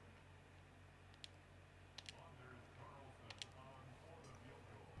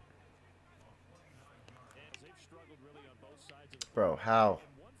 They've struggled really on both sides of the Bro, how?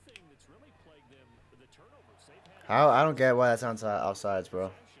 And one thing that's really plagued them, the turnovers. They've had How? I don't get why that's offsides,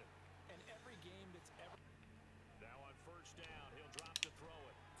 bro. And every game that's ever now on first down, he'll drop to throw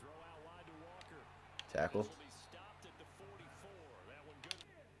it. Throw out wide to Walker. Tackle. This will be stopped at the 44. That one good.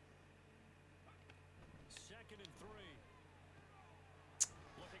 Second and 3.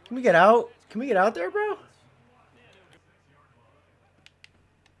 Can we get out? Can we get out there, bro?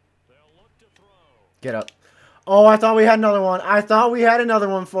 They'll look to throw. Get up. Oh, I thought we had another one. I thought we had another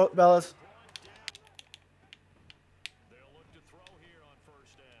one, fellas. They'll look to throw here on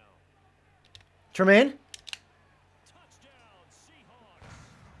first down. Tremaine? Touchdown, Seahawks.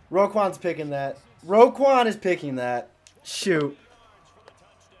 Roquan's picking that. Roquan is picking that. Shoot. For the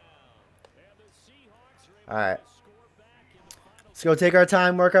touchdown. And the Seahawks are able All right. to score back in the final Let's go take our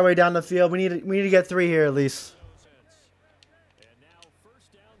time, work our way down the field. We need to get 3 here at least. sense. And now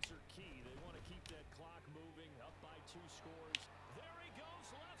first downs are key. They want to keep that clock moving, up by 2 scores. There he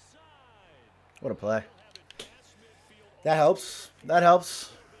goes, left side. What a play. He'll have it past midfield. That helps. That helps.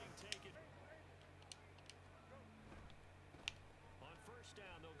 Being taken. On first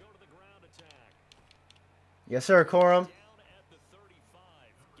down, they'll go to the ground attack. Yes, sir, Corum. Down at the 35.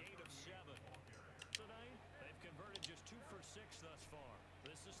 Gain of 7. Tonight, they've converted just 2 for 6 thus far.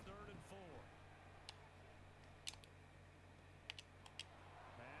 This is 3rd and 4.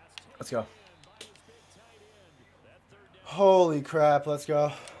 Pass Let's go. taken by his big tight end. That 3rd down. Holy crap. Let's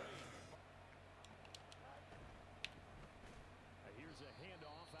go. Here's a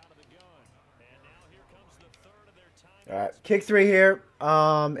handoff out of the gun. And now here comes the 3rd of their time. All right. Kick 3 here.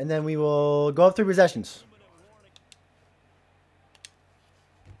 And then we will go up 3 possessions. Minute warning.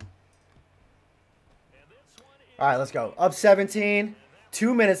 And this one is All right, let's go. Up 17.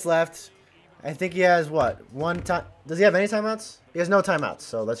 2 minutes left. I think he has what? 1 time. Does he have any timeouts? He has no timeouts.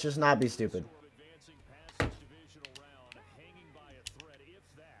 So let's just not be stupid. sort of advancing past this divisional round, hanging by a thread, if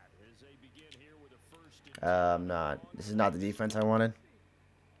that, as they begin here with a first and Not. This is not the defense I wanted.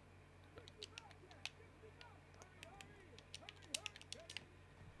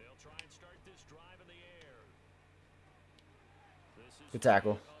 they'll try and start this drive in the air. This is Good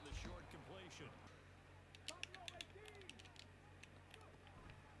tackle. on the short completion.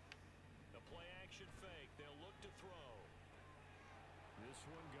 The play action fake. They'll look to throw. This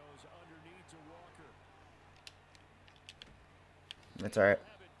one goes underneath to Walker. That's all right.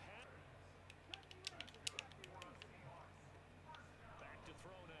 Have it back to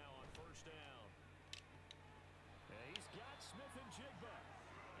throw now on first down. And he's got Smith and Jigba.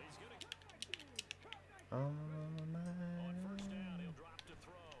 He's going to on first down. He'll drop to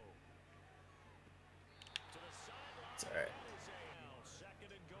throw. To the sideline. It's all right. Now, 2nd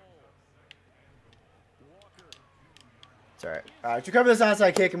and goal. Walker. It's all right. All right. You cover this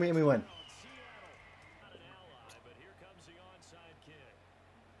onside kick and we win. Seattle. Not an ally, but here comes the onside kick.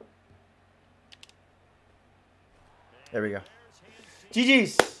 There we go.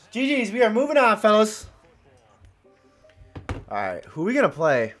 GG's. GG's. We are moving on, fellas. All right. Who are we going to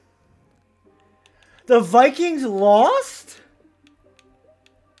play? The Vikings lost?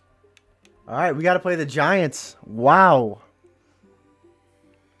 All right. We got to play the Giants. Wow.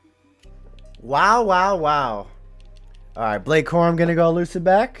 Wow, wow, wow. All right. Blake Corum going to go loose it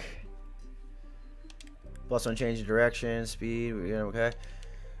back. Plus on change of direction, speed. Okay.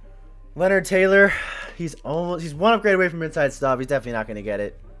 Leonard Taylor. He's one upgrade away from inside stuff. He's definitely not going to get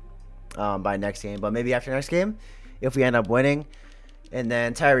it by next game. But maybe after next game if we end up winning. And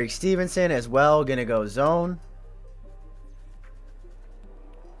then Tyreek Stevenson as well. Going to go zone.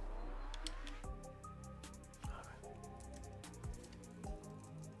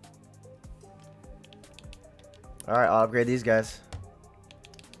 All right, I'll upgrade these guys.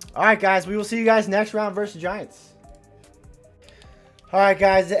 All right, guys, we will see you guys next round versus Giants. All right,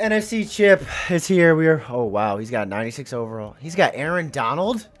 guys, the NFC chip is here. Oh wow, he's got 96 overall. He's got Aaron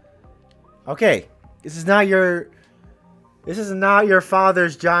Donald. Okay, this is not your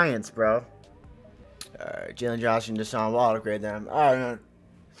father's Giants, bro. All right, Jalen Josh and Deshaun. We'll upgrade them. All right, man.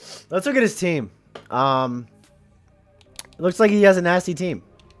 Let's look at his team. It looks like he has a nasty team,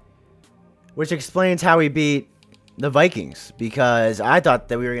 which explains how he beat the Vikings, because I thought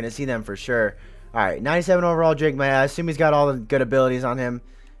that we were going to see them for sure. All right, 97 overall, Drake May. I assume he's got all the good abilities on him.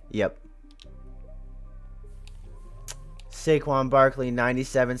 Yep. Saquon Barkley,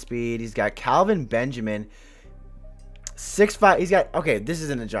 97 speed. He's got Calvin Benjamin, 6'5". He's got... Okay, this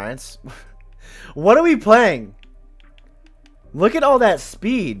isn't the Giants. What are we playing? Look at all that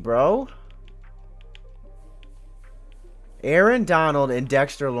speed, bro. Aaron Donald and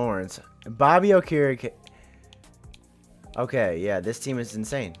Dexter Lawrence. Bobby Okiri. Okay, yeah, this team is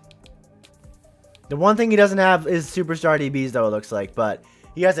insane. The one thing he doesn't have is superstar DBs, though, it looks like. But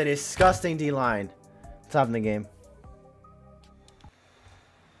he has a disgusting D-line. Top in the game.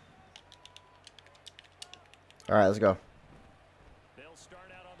 All right, let's go.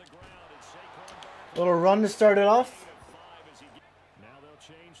 Little run to start it off. Now they'll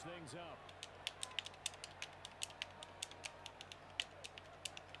change things up.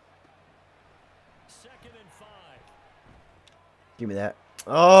 Second and 5. Give me that.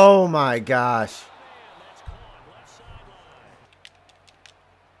 Oh my gosh. That's caught left sideline.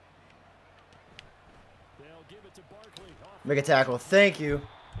 They'll give it to Barkley. Make a tackle. Thank you.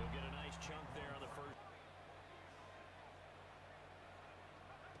 He'll get a nice chunk there on the first.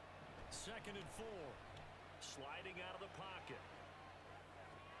 Second and 4. Sliding out of the pocket.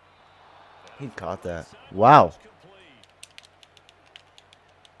 He caught that. Wow.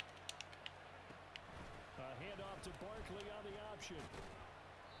 A handoff to Barkley on the option.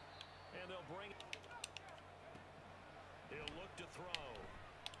 And they'll bring it. He'll look to throw.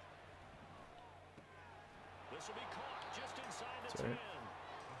 This will be caught just inside the 10.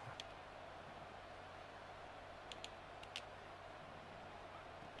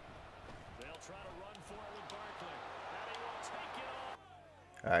 They'll try to run for it with Barkley. And he will take it off.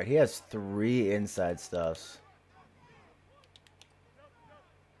 All right, he has 3 inside stuffs.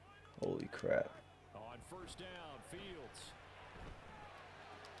 Holy crap. On first down, Fields.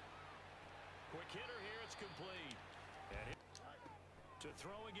 Quick hitter here, it's complete. And to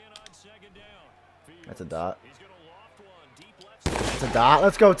throw again on second down. Fields. That's a dot. He's going to loft one deep left side. That's a dot.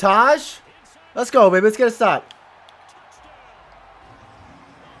 Let's go, Taj. Let's go, baby. Let's get a stop.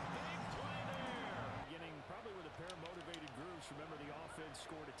 Beginning probably with a pair of motivated groups. Remember, the offense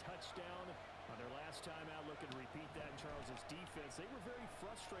scored a touchdown on their last time out. Looking to repeat that in Charles's defense. They were very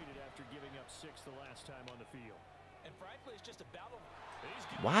frustrated after giving up 6 the last time on the field. And frankly, it's just a battle.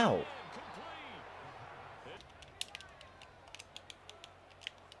 Wow.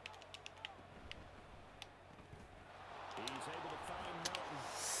 He's able to find Melton.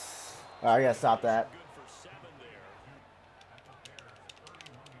 All right, I gotta stop that. Good for 7 there.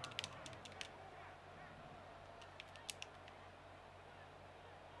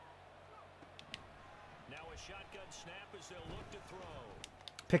 Now a shotgun snap as they'll look to throw.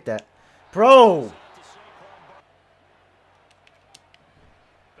 Pick that. Bro. To Saquon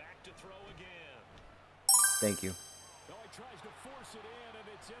back to throw again. Thank you. Oh, he tries to force it in, and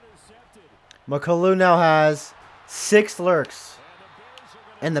it's intercepted. McCullough now has 6 lurks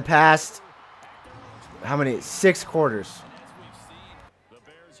And the Bears are going in the past, how many? 6 quarters. as we've seen, the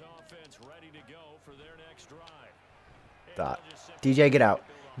Bears offense ready to go for their next drive. And Dot. they'll just simply DJ, get out. build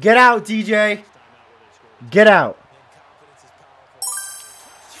off Get out, DJ. the time out where they scored. Get out. And confidence is powerful.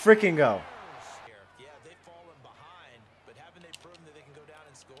 Let's freaking go. Yeah, they've fallen behind, but haven't they proven that they can go down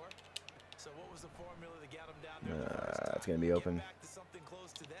and score? So what was the formula to get them down there the first time? It's gonna be open. Get back to something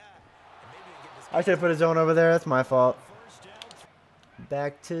close to that, and maybe they get this I should have put a zone over there. That's my fault. First down.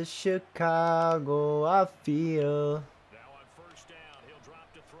 Back to Chicago, I feel. Now on first down, he'll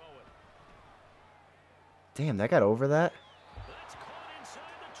drop to throw it. Damn, that got over that. That's caught inside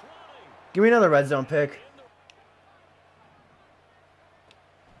the 20. Give me another red zone pick.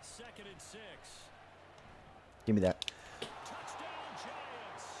 Second and 6. Give me that. Touchdown,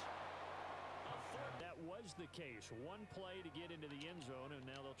 Giants. That was the case. One play to get into the end zone, and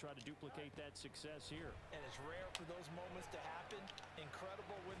now they'll try to duplicate that success here. And it's rare for those moments to happen.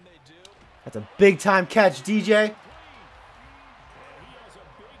 Incredible when they do. That's a big time catch, DJ. And he has a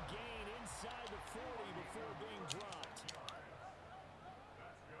big gain inside the 40 before being dropped.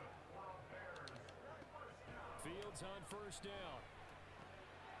 Fields on first down.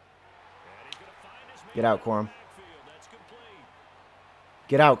 And he's going to find his man Get out, in the Quorum. backfield.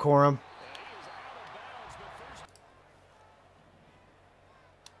 Get out, Corum.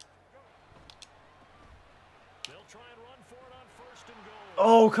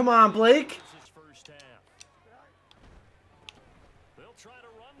 Oh, come on, Blake.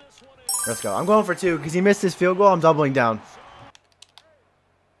 Let's go. I'm going for 2 because he missed his field goal. I'm doubling down.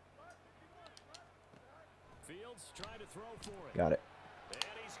 Got it.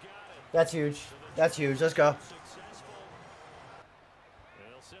 That's huge. That's huge. Let's go.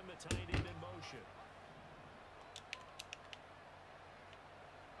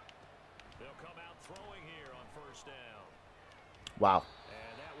 Wow.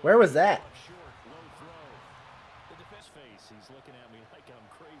 Where was that? He's looking at me like I'm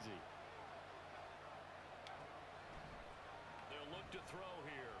crazy. They'll look to throw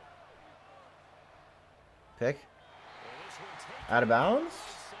here. Pick. Out of bounds?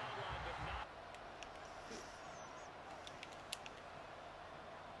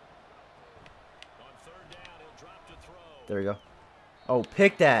 There we go. Oh,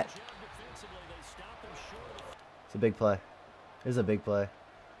 pick that. It's a big play. It's a big play.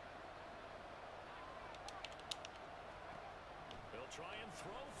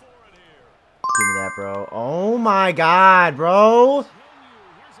 Give me that, bro. Oh my God, bro.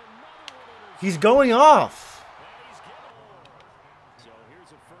 He's going off. So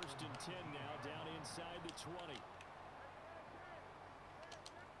here's a 1st and 10 now, down inside the 20.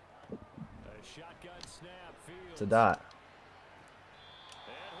 A shotgun snap. Fields. It's a dot.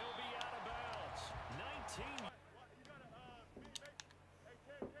 And he'll be out of bounds. 19.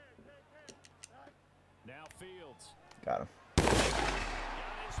 Now Fields. Got him.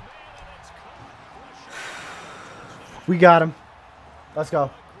 We got him. Let's go.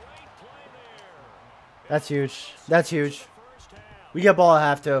 That's huge. That's huge. We get ball at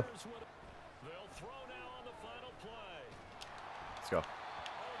half too. Let's go.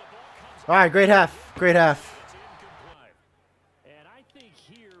 All right, great half. Great half.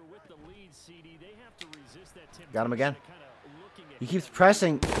 Got him again. He keeps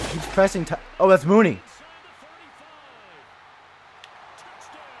pressing. He keeps pressing. Oh, that's Mooney.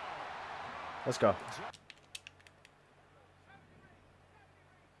 Let's go.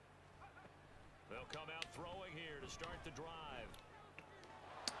 They'll come out throwing here to start the drive.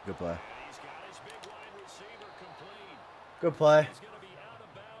 Good play. He's got his big wide receiver complete. Good play. He's going to be out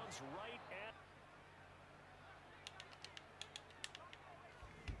of bounds right at.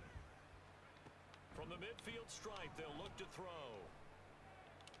 From the midfield stripe, they'll look to throw.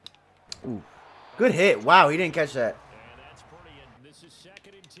 Ooh. Good hit. Wow, he didn't catch that. And that's pretty. And this is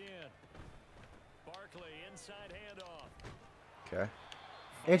 2nd and 10. Barkley inside handoff. Okay.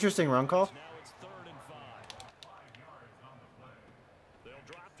 Interesting run call. Now it's 3rd and 5. They'll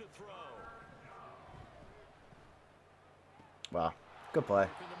drop to throw. Wow. Good play. In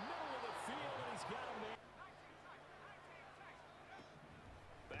the middle of the field, and he's got him.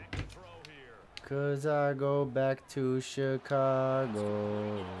 Back to throw here. 'Cause I go back to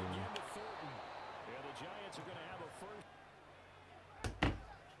Chicago. Yeah, the Giants are going to have a first.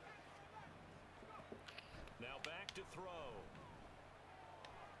 Now back to throw.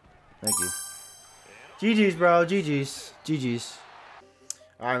 Thank you. GG's, bro. GG's. GG's.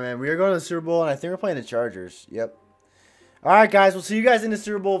 All right, man. We are going to the Super Bowl, and I think we're playing the Chargers. Yep. All right, guys. We'll see you guys in the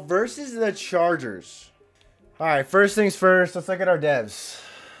Super Bowl versus the Chargers. All right. First things first. Let's look at our devs.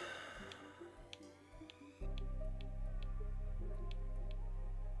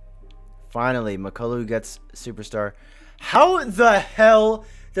 Finally, McCullough gets superstar. How the hell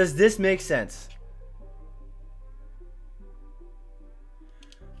does this make sense?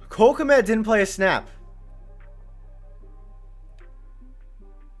 Cole Kmet didn't play a snap.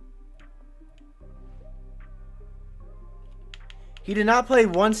 He did not play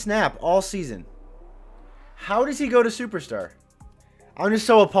one snap all season. How does he go to superstar? I'm just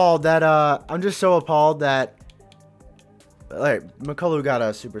so appalled that like McCullough got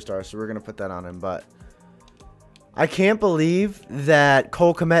a superstar, so we're gonna put that on him. But I can't believe that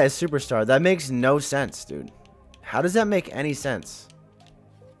Cole Kmet is superstar. That makes no sense, dude. How does that make any sense?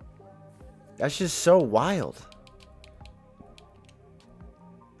 That's just so wild.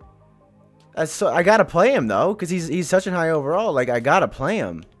 That's so, I gotta play him though, because he's such a high overall. Like, I gotta play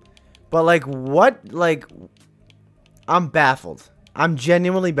him. But like, what? Like, I'm baffled. I'm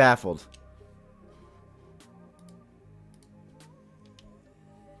genuinely baffled.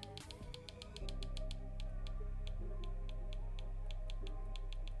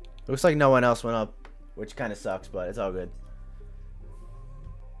 Looks like no one else went up, which kind of sucks, but it's all good.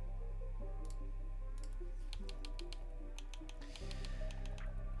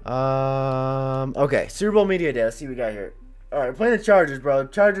 Okay, Super Bowl Media Day. Let's see what we got here. All right, playing the Chargers, bro.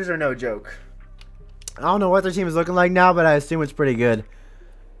 Chargers are no joke. I don't know what their team is looking like now, but I assume it's pretty good.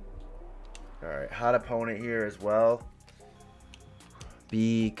 All right, hot opponent here as well.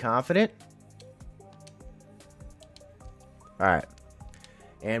 Be confident. All right.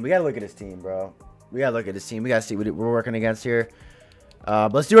 And we got to look at his team, bro. We got to look at his team. We got to see what we're working against here.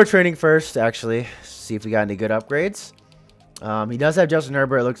 But let's do our training first, actually. See if we got any good upgrades. He does have Justin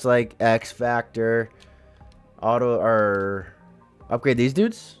Herbert, it looks like. X Factor. Auto, or upgrade these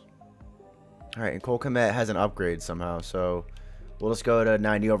dudes. All right, and Cole Kmet has an upgrade somehow. So we'll just go to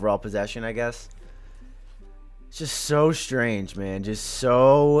 90 overall possession, I guess. It's just so strange, man. Just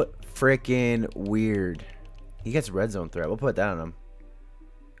so freaking weird. He gets red zone threat. We'll put that on him.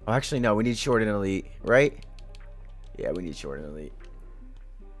 Oh, actually, no. We need short and elite, right? Yeah, we need short and elite.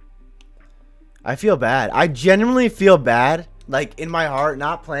 I feel bad. I genuinely feel bad, like, in my heart,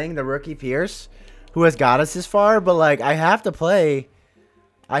 not playing the rookie Pierce, who has got us this far. But, like, I have to play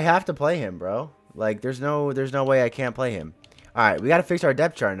him, bro. Like, there's no way I can't play him. All right, we got to fix our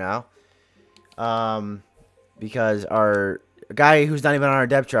depth chart now. Because our guy who's not even on our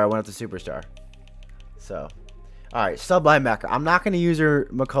depth chart went up to superstar. So, all right, sub linebacker. I'm not going to use her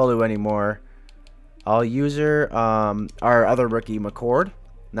McCullough anymore. I'll use her our other rookie McCord,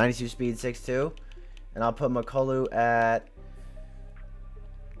 92 speed, 6'2", and I'll put McCullough at,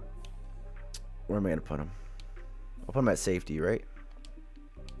 where am I going to put him? I'll put him at safety, right?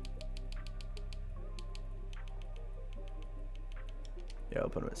 Yeah, I'll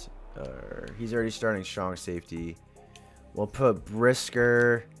put him at he's already starting strong safety. We'll put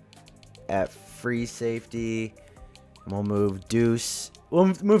Brisker at free safety. And we'll move Deuce.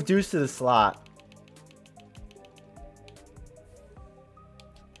 We'll move Deuce to the slot.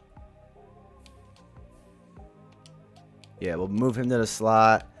 Yeah, we'll move him to the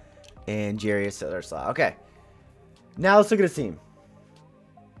slot. And Jarius to the other slot. Okay. Now let's look at his team.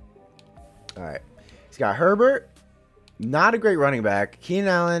 Alright. He's got Herbert. Not a great running back. Keenan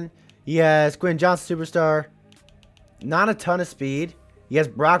Allen. He has Quinn Johnson, superstar. Not a ton of speed. He has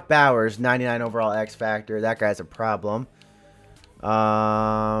Brock Bowers, 99 overall X Factor. That guy's a problem.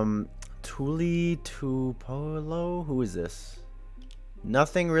 Tuli Tupolo. Who is this?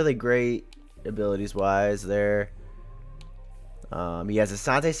 Nothing really great abilities-wise there. He has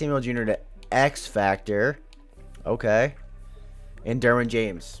Asante Samuel Jr. to X Factor. Okay. And Derwin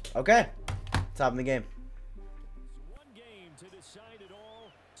James. Okay. Top of the game. One game to decide it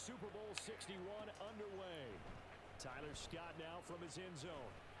all. Super Bowl 61 underway. Tyler Scott now from his end zone.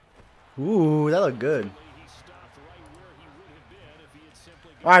 Ooh, that looked good. He stopped right where he would have been if he had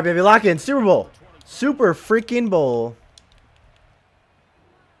simply All right, baby, lock in. Super Bowl. Super freaking Bowl.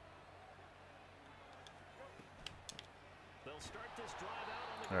 They'll start this drive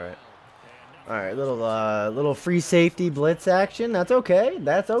out on the All right. ground. All right, little free safety blitz action. That's okay.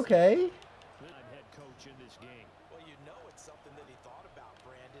 That's okay. Head coach in this game. Well, you know it's something that he thought about,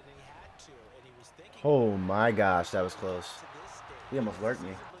 Brandon, and he had to, and he was thinking Oh my gosh, that was close. to this stage. He almost lurked me.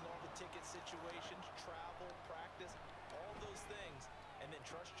 Handling all the ticket situations, travel, practice, all those things, and then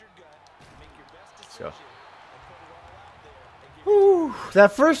trust your gut, make your best go. decision, and put it all out there. And give Whew,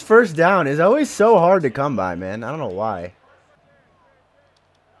 that first down is always so hard to come by, man. I don't know why.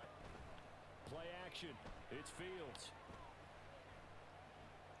 Play action. It's Fields.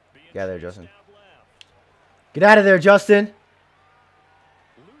 Get out of there, Justin. Snap left. Get out of there, Justin.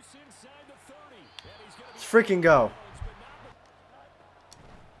 Loose inside the 30. And he's going to Let's freaking go.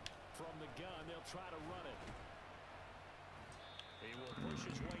 from the gun. They'll try to run it. He will push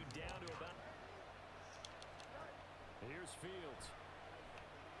his way down to about. Here's Fields.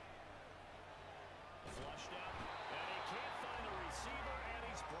 Flushed out. And he can't find the receiver, and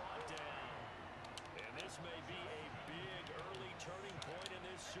he's brought down. And this may be a big early turning point in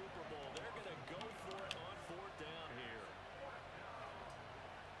this Super Bowl. They're going to go for it on 4th down here.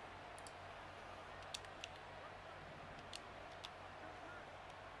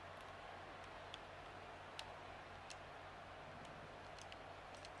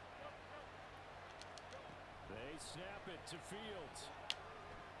 They snap it to Fields.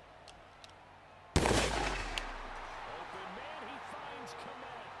 Open man, he finds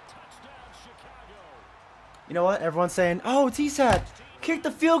Kmet. Touchdown, Chicago. You know what? Everyone's saying, oh, T-Sat, kick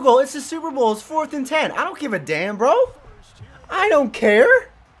the field goal. It's the Super Bowl. It's 4th and 10. I don't give a damn, bro. I don't care.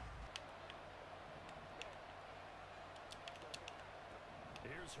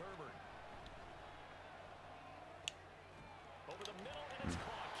 Here's Herbert. Over the middle, and it's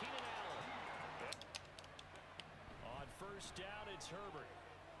caught. Keenan Allen. On 1st down, it's Herbert.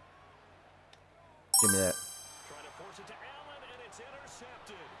 Give me that. Trying to force it to Allen, and it's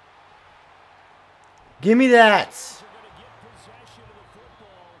intercepted. Give me that. They're going to get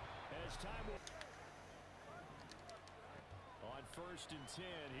First and 10.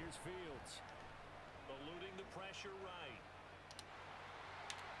 Here's Fields. Eluding the pressure right.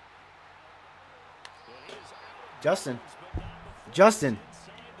 It is out. Justin. Justin.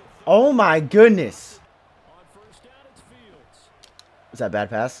 Oh my goodness. On first down, it's Fields. Was that a bad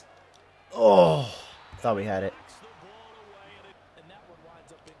pass? Oh, thought we had it. Takes the ball away, And that one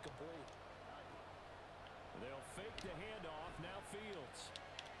winds up incomplete. they'll fake the handoff. Now Fields.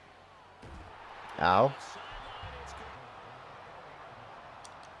 Ow. Sideline, it's good.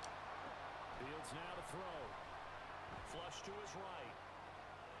 Fields now to throw. Flush to his right.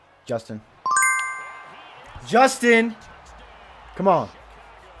 Justin. Justin. Come on.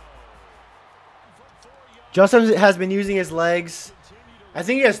 Justin has been using his legs. I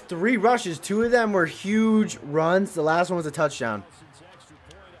think he has 3 rushes. 2 of them were huge runs. The last one was a touchdown.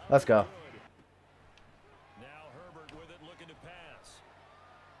 Let's go. Now Herbert with it, looking to pass.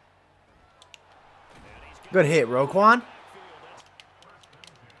 Good hit, Roquan.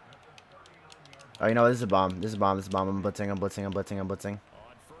 Oh, you know what? This is a bomb. This is a bomb. This is a bomb. I'm blitzing. I'm blitzing. I'm blitzing. I'm blitzing. On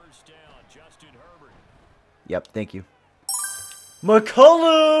first down, Justin Herbert. Yep. Thank you.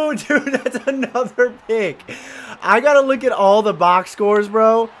 McCullough! Dude, that's another pick. I got to look at all the box scores,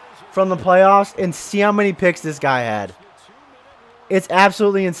 bro, from the playoffs and see how many picks this guy had. It's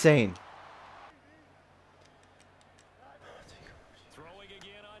absolutely insane. Throwing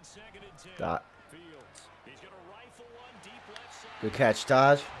again on second and 10. Got. Fields. He's going to rifle one deep left side. Good catch,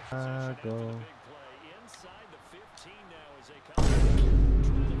 Taj. Go. Go. Inside the 15 now as they come.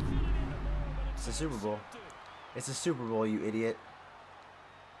 It's a Super Bowl. It's a Super Bowl, you idiot.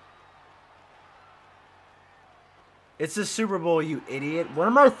 It's a Super Bowl, you idiot. What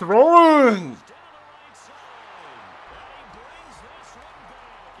am I throwing?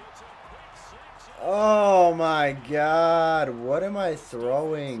 Oh my God. What am I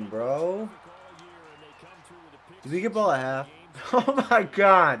throwing, bro? Did we get ball at half? Oh my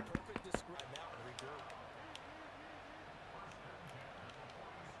God.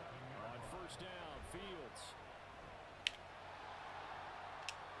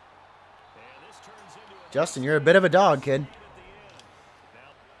 Justin, you're a bit of a dog, kid.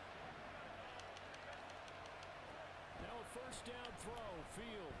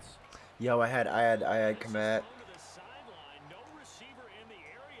 Yo, I had Komet.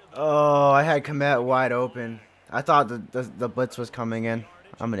 Oh, I had Komet wide open. I thought the blitz was coming in.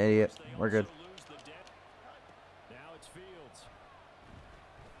 I'm an idiot. We're good. Now it's Fields.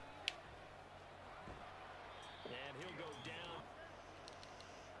 And he'll go down.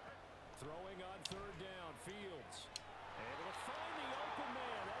 Throwing on third down, Fields. Able to find the open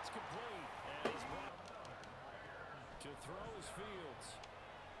man. That's complete. And he's brought to throw is Fields.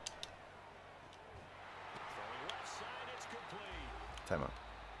 Throwing left side, it's complete. Timeout.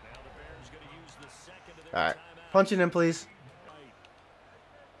 Now the Bears going to use the second of their All right. timeout. Punch it in, please.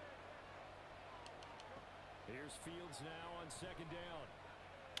 Here's Fields now on second down.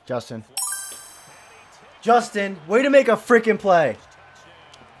 Justin. Justin, way to make a freaking play.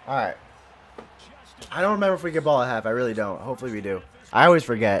 All right. I don't remember if we get ball at half. I really don't. Hopefully we do. I always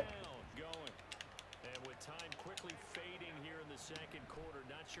forget. And with time quickly fading here in the second quarter,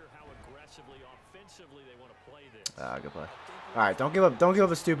 not sure how aggressively, offensively they want to play this. Good play. All right, don't give up. Don't give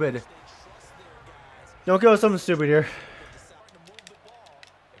up a stupid. Don't give up something stupid here. Starting to move the ball,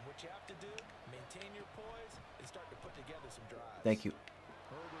 and what you have to do, maintain your poise and start to put together some drives. Thank you.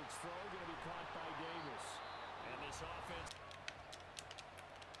 Herbert's throw going to be caught by Davis. And this offense.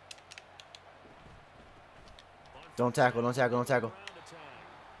 Don't tackle. Don't tackle. Don't tackle.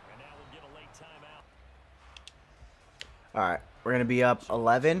 And now we'll get a late timeout. All right, we're gonna be up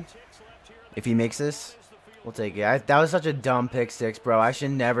 11. If he makes this, we'll take it. That was such a dumb pick six, bro. I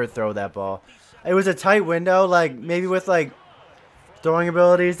should never throw that ball. It was a tight window, like maybe with like throwing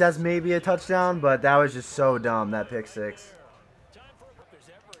abilities, that's maybe a touchdown, but that was just so dumb, that pick six. Time for if there's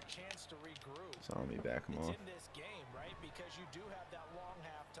ever a chance to regroup. So I'll be back. Come It's on. in this game, right? Because you do have that long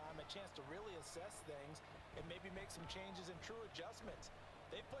halftime, a chance to really assess things and maybe make some changes and true adjustments.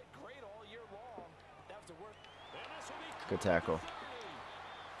 They played great all year long. That was the work. Good tackle.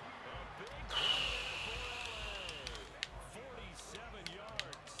 47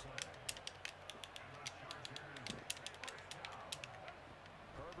 yards.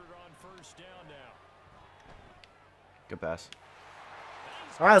 Herbert on first down now. Good pass.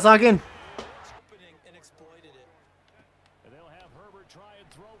 All right, let's lock in. Opening and exploited it. And they'll have Herbert try and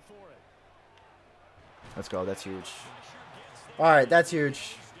throw for it. Let's go. That's huge. All right, that's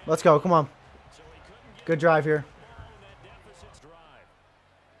huge. Let's go. Come on. So he couldn't get Good drive here. the ball in that deficit's drive.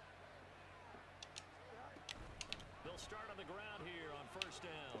 They'll start on the ground here on first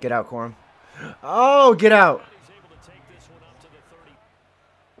down. Get out, Corum. Oh, get out. He's able to take this one up to the 32.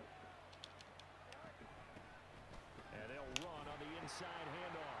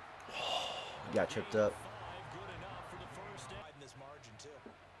 Got tripped up. Good enough for the first down. In this margin, too.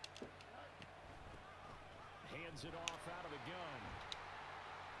 Hands it off out of the gun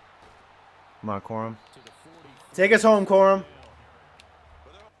Come on, Corum. to the 40. Take us home, Corum.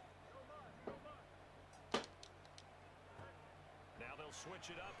 Now they'll switch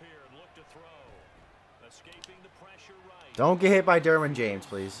it up here and look to throw. Escaping the pressure right. Don't get hit by Derwin James,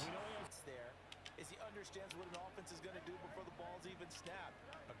 please. There is he understands what an offense is going to do before the ball's even snapped.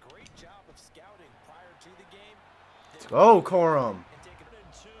 A great job of scouting prior to the game. Let's go, Corum. And taking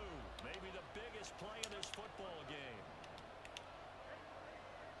And two, maybe the biggest play in this football game.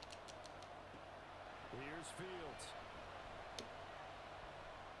 Here's Fields.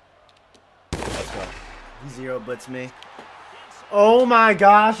 Let's go. He zero blitzed me. Oh my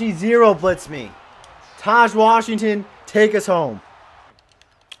gosh, he zero blitzed me. Taj Washington, take us home.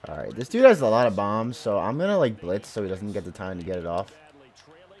 Alright, this dude has a lot of bombs, so I'm gonna like blitz so he doesn't get the time to get it off. Badly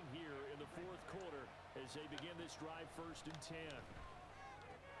trailing here in the fourth quarter as they begin this drive 1st and 10.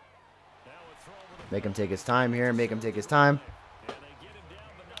 Now a throw with a Make him take his time here, make him take his time. and they get him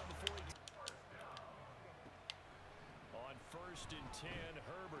down, but not before he on 1st and 10,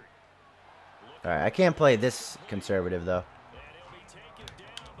 Herbert. Alright, I can't play this conservative though. And he'll be taken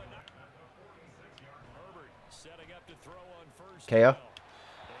down, but not Herbert setting up to throw on 1st KO. down.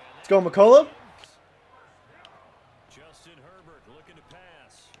 Let's go, McCullough. Justin Herbert looking to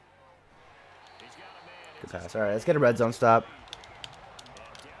pass. He's got a man. Good pass. Alright, let's get a red zone stop. Down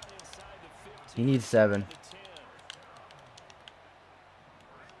inside the 15. He needs 7. The 10.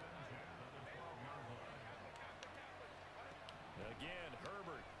 Again,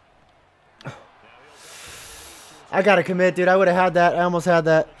 Herbert. Now he'll I gotta commit, dude. I would have had that. I almost had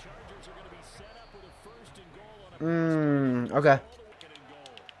that. the Chargers are going to be set up with a 1st and goal on a Okay. second and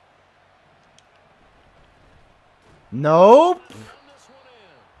goal. Nope. Run this one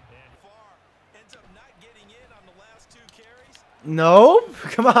in. And far. Ends up not getting in on the last 2 carries. Nope.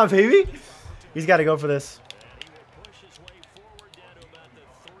 Come on, baby. He's got to go for this. he will push his way forward down to about the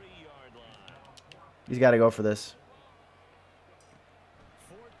 3-yard line. He's got to go for this.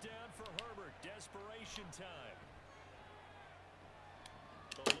 4th down for Herbert. Desperation time.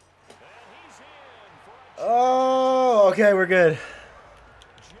 And he's in for a Oh, okay, we're good.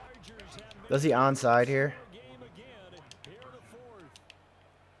 Chargers have Does he onside here? game again here in the 4th.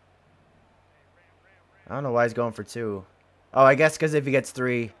 I don't know why he's going for 2. Oh, I guess because if he gets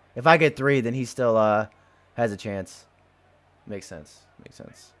 3. If I get 3, then he still has a chance. Makes sense. Makes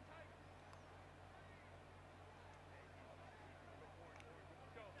sense.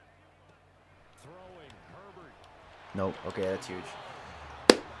 Throwing Herbert. Nope. Okay, that's huge.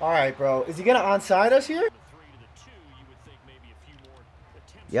 All right, bro. Is he going to onside us here? The 3 to the 2, you would think maybe a few more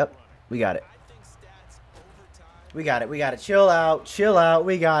attempts. Yep. to run it. We got it. I think stats over time We got it. We got it. Chill out. Chill out.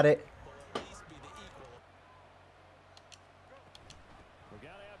 We got it. will at least be the equal. We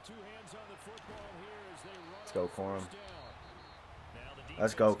got to have 2 hands on the football here as they run. Let's go, on Corum. 1st down. Now the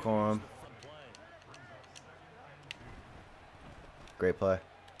Let's go, defense gonna Corum. use the front play. Great play.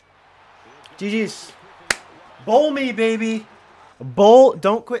 GG's. Bowl me, baby. Bowl.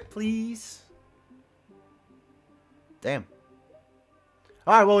 Don't quit, please. Damn.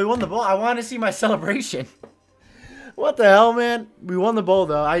 All right, well, we won the bowl. I want to see my celebration. What the hell, man? We won the bowl,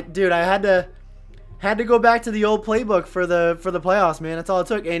 though. Dude, I had to go back to the old playbook for the playoffs, man. That's all it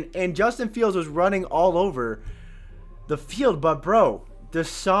took. And Justin Fields was running all over the field, but bro,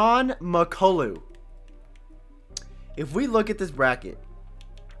 Deshaun McCullough. If we look at this bracket,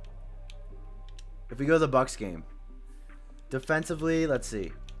 if we go to the Bucks game, defensively, let's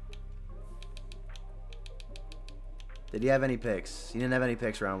see. Did he have any picks? He didn't have any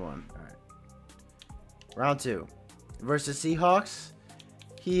picks round 1. All right. Round 2. Versus Seahawks,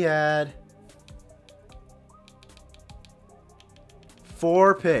 he had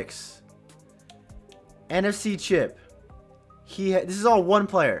 4 picks. NFC Chip. This is all one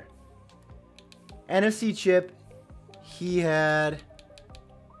player. NFC Chip, he had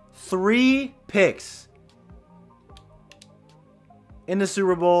 3 picks in the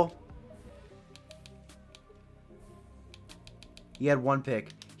Super Bowl. He had 1 pick.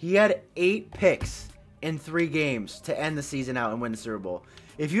 He had 8 picks in 3 games to end the season out and win the Super Bowl.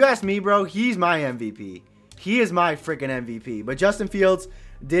 If you ask me, bro, he's my MVP. He is my freaking MVP. But Justin Fields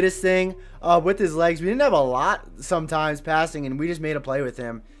did his thing with his legs. We didn't have a lot sometimes passing, and we just made a play with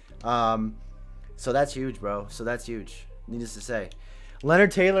him. So that's huge, bro. So that's huge. Needless to say.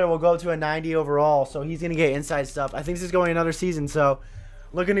 Leonard Taylor will go to a 90 overall, so he's going to get inside stuff. I think this is going another season, so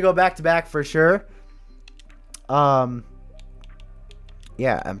looking to go back-to-back for sure.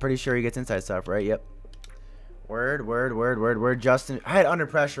 Yeah, I'm pretty sure he gets inside stuff, right? Yep. Word. Justin. I had Under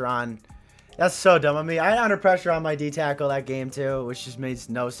Pressure on That's so dumb of me. I had under pressure on my D tackle that game too, which just makes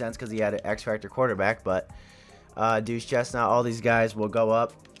no sense because he had an X Factor quarterback. But Deuce Chestnut, all these guys will go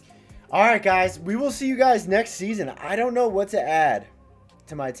up. All right, guys. We will see you guys next season. I don't know what to add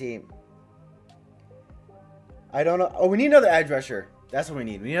to my team. I don't know. Oh, we need another edge rusher. That's what we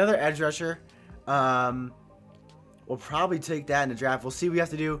need. We need another edge rusher. We'll probably take that in the draft. We'll see what we have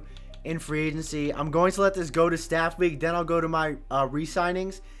to do in free agency. I'm going to let this go to staff week. Then I'll go to my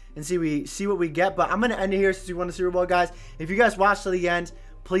re-signings and see what we get. But I'm going to end it here since we won the Super Bowl, guys. If you guys watched to the end,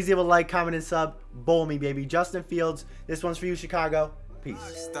 please leave a like, comment, and sub. Bowl me, baby. Justin Fields. This one's for you, Chicago.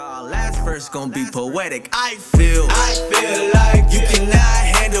 Peace. Last verse gonna be poetic. I feel like you cannot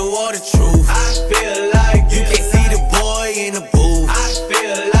handle all the truth. I feel like you can't see the boy in the booth. I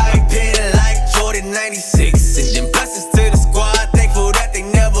feel like been like Jordan 96, and then blessings to the squad. Thankful that they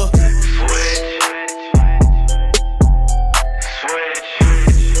never switch.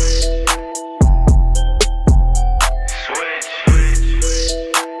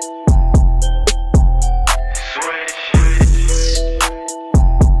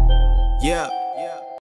 Yeah.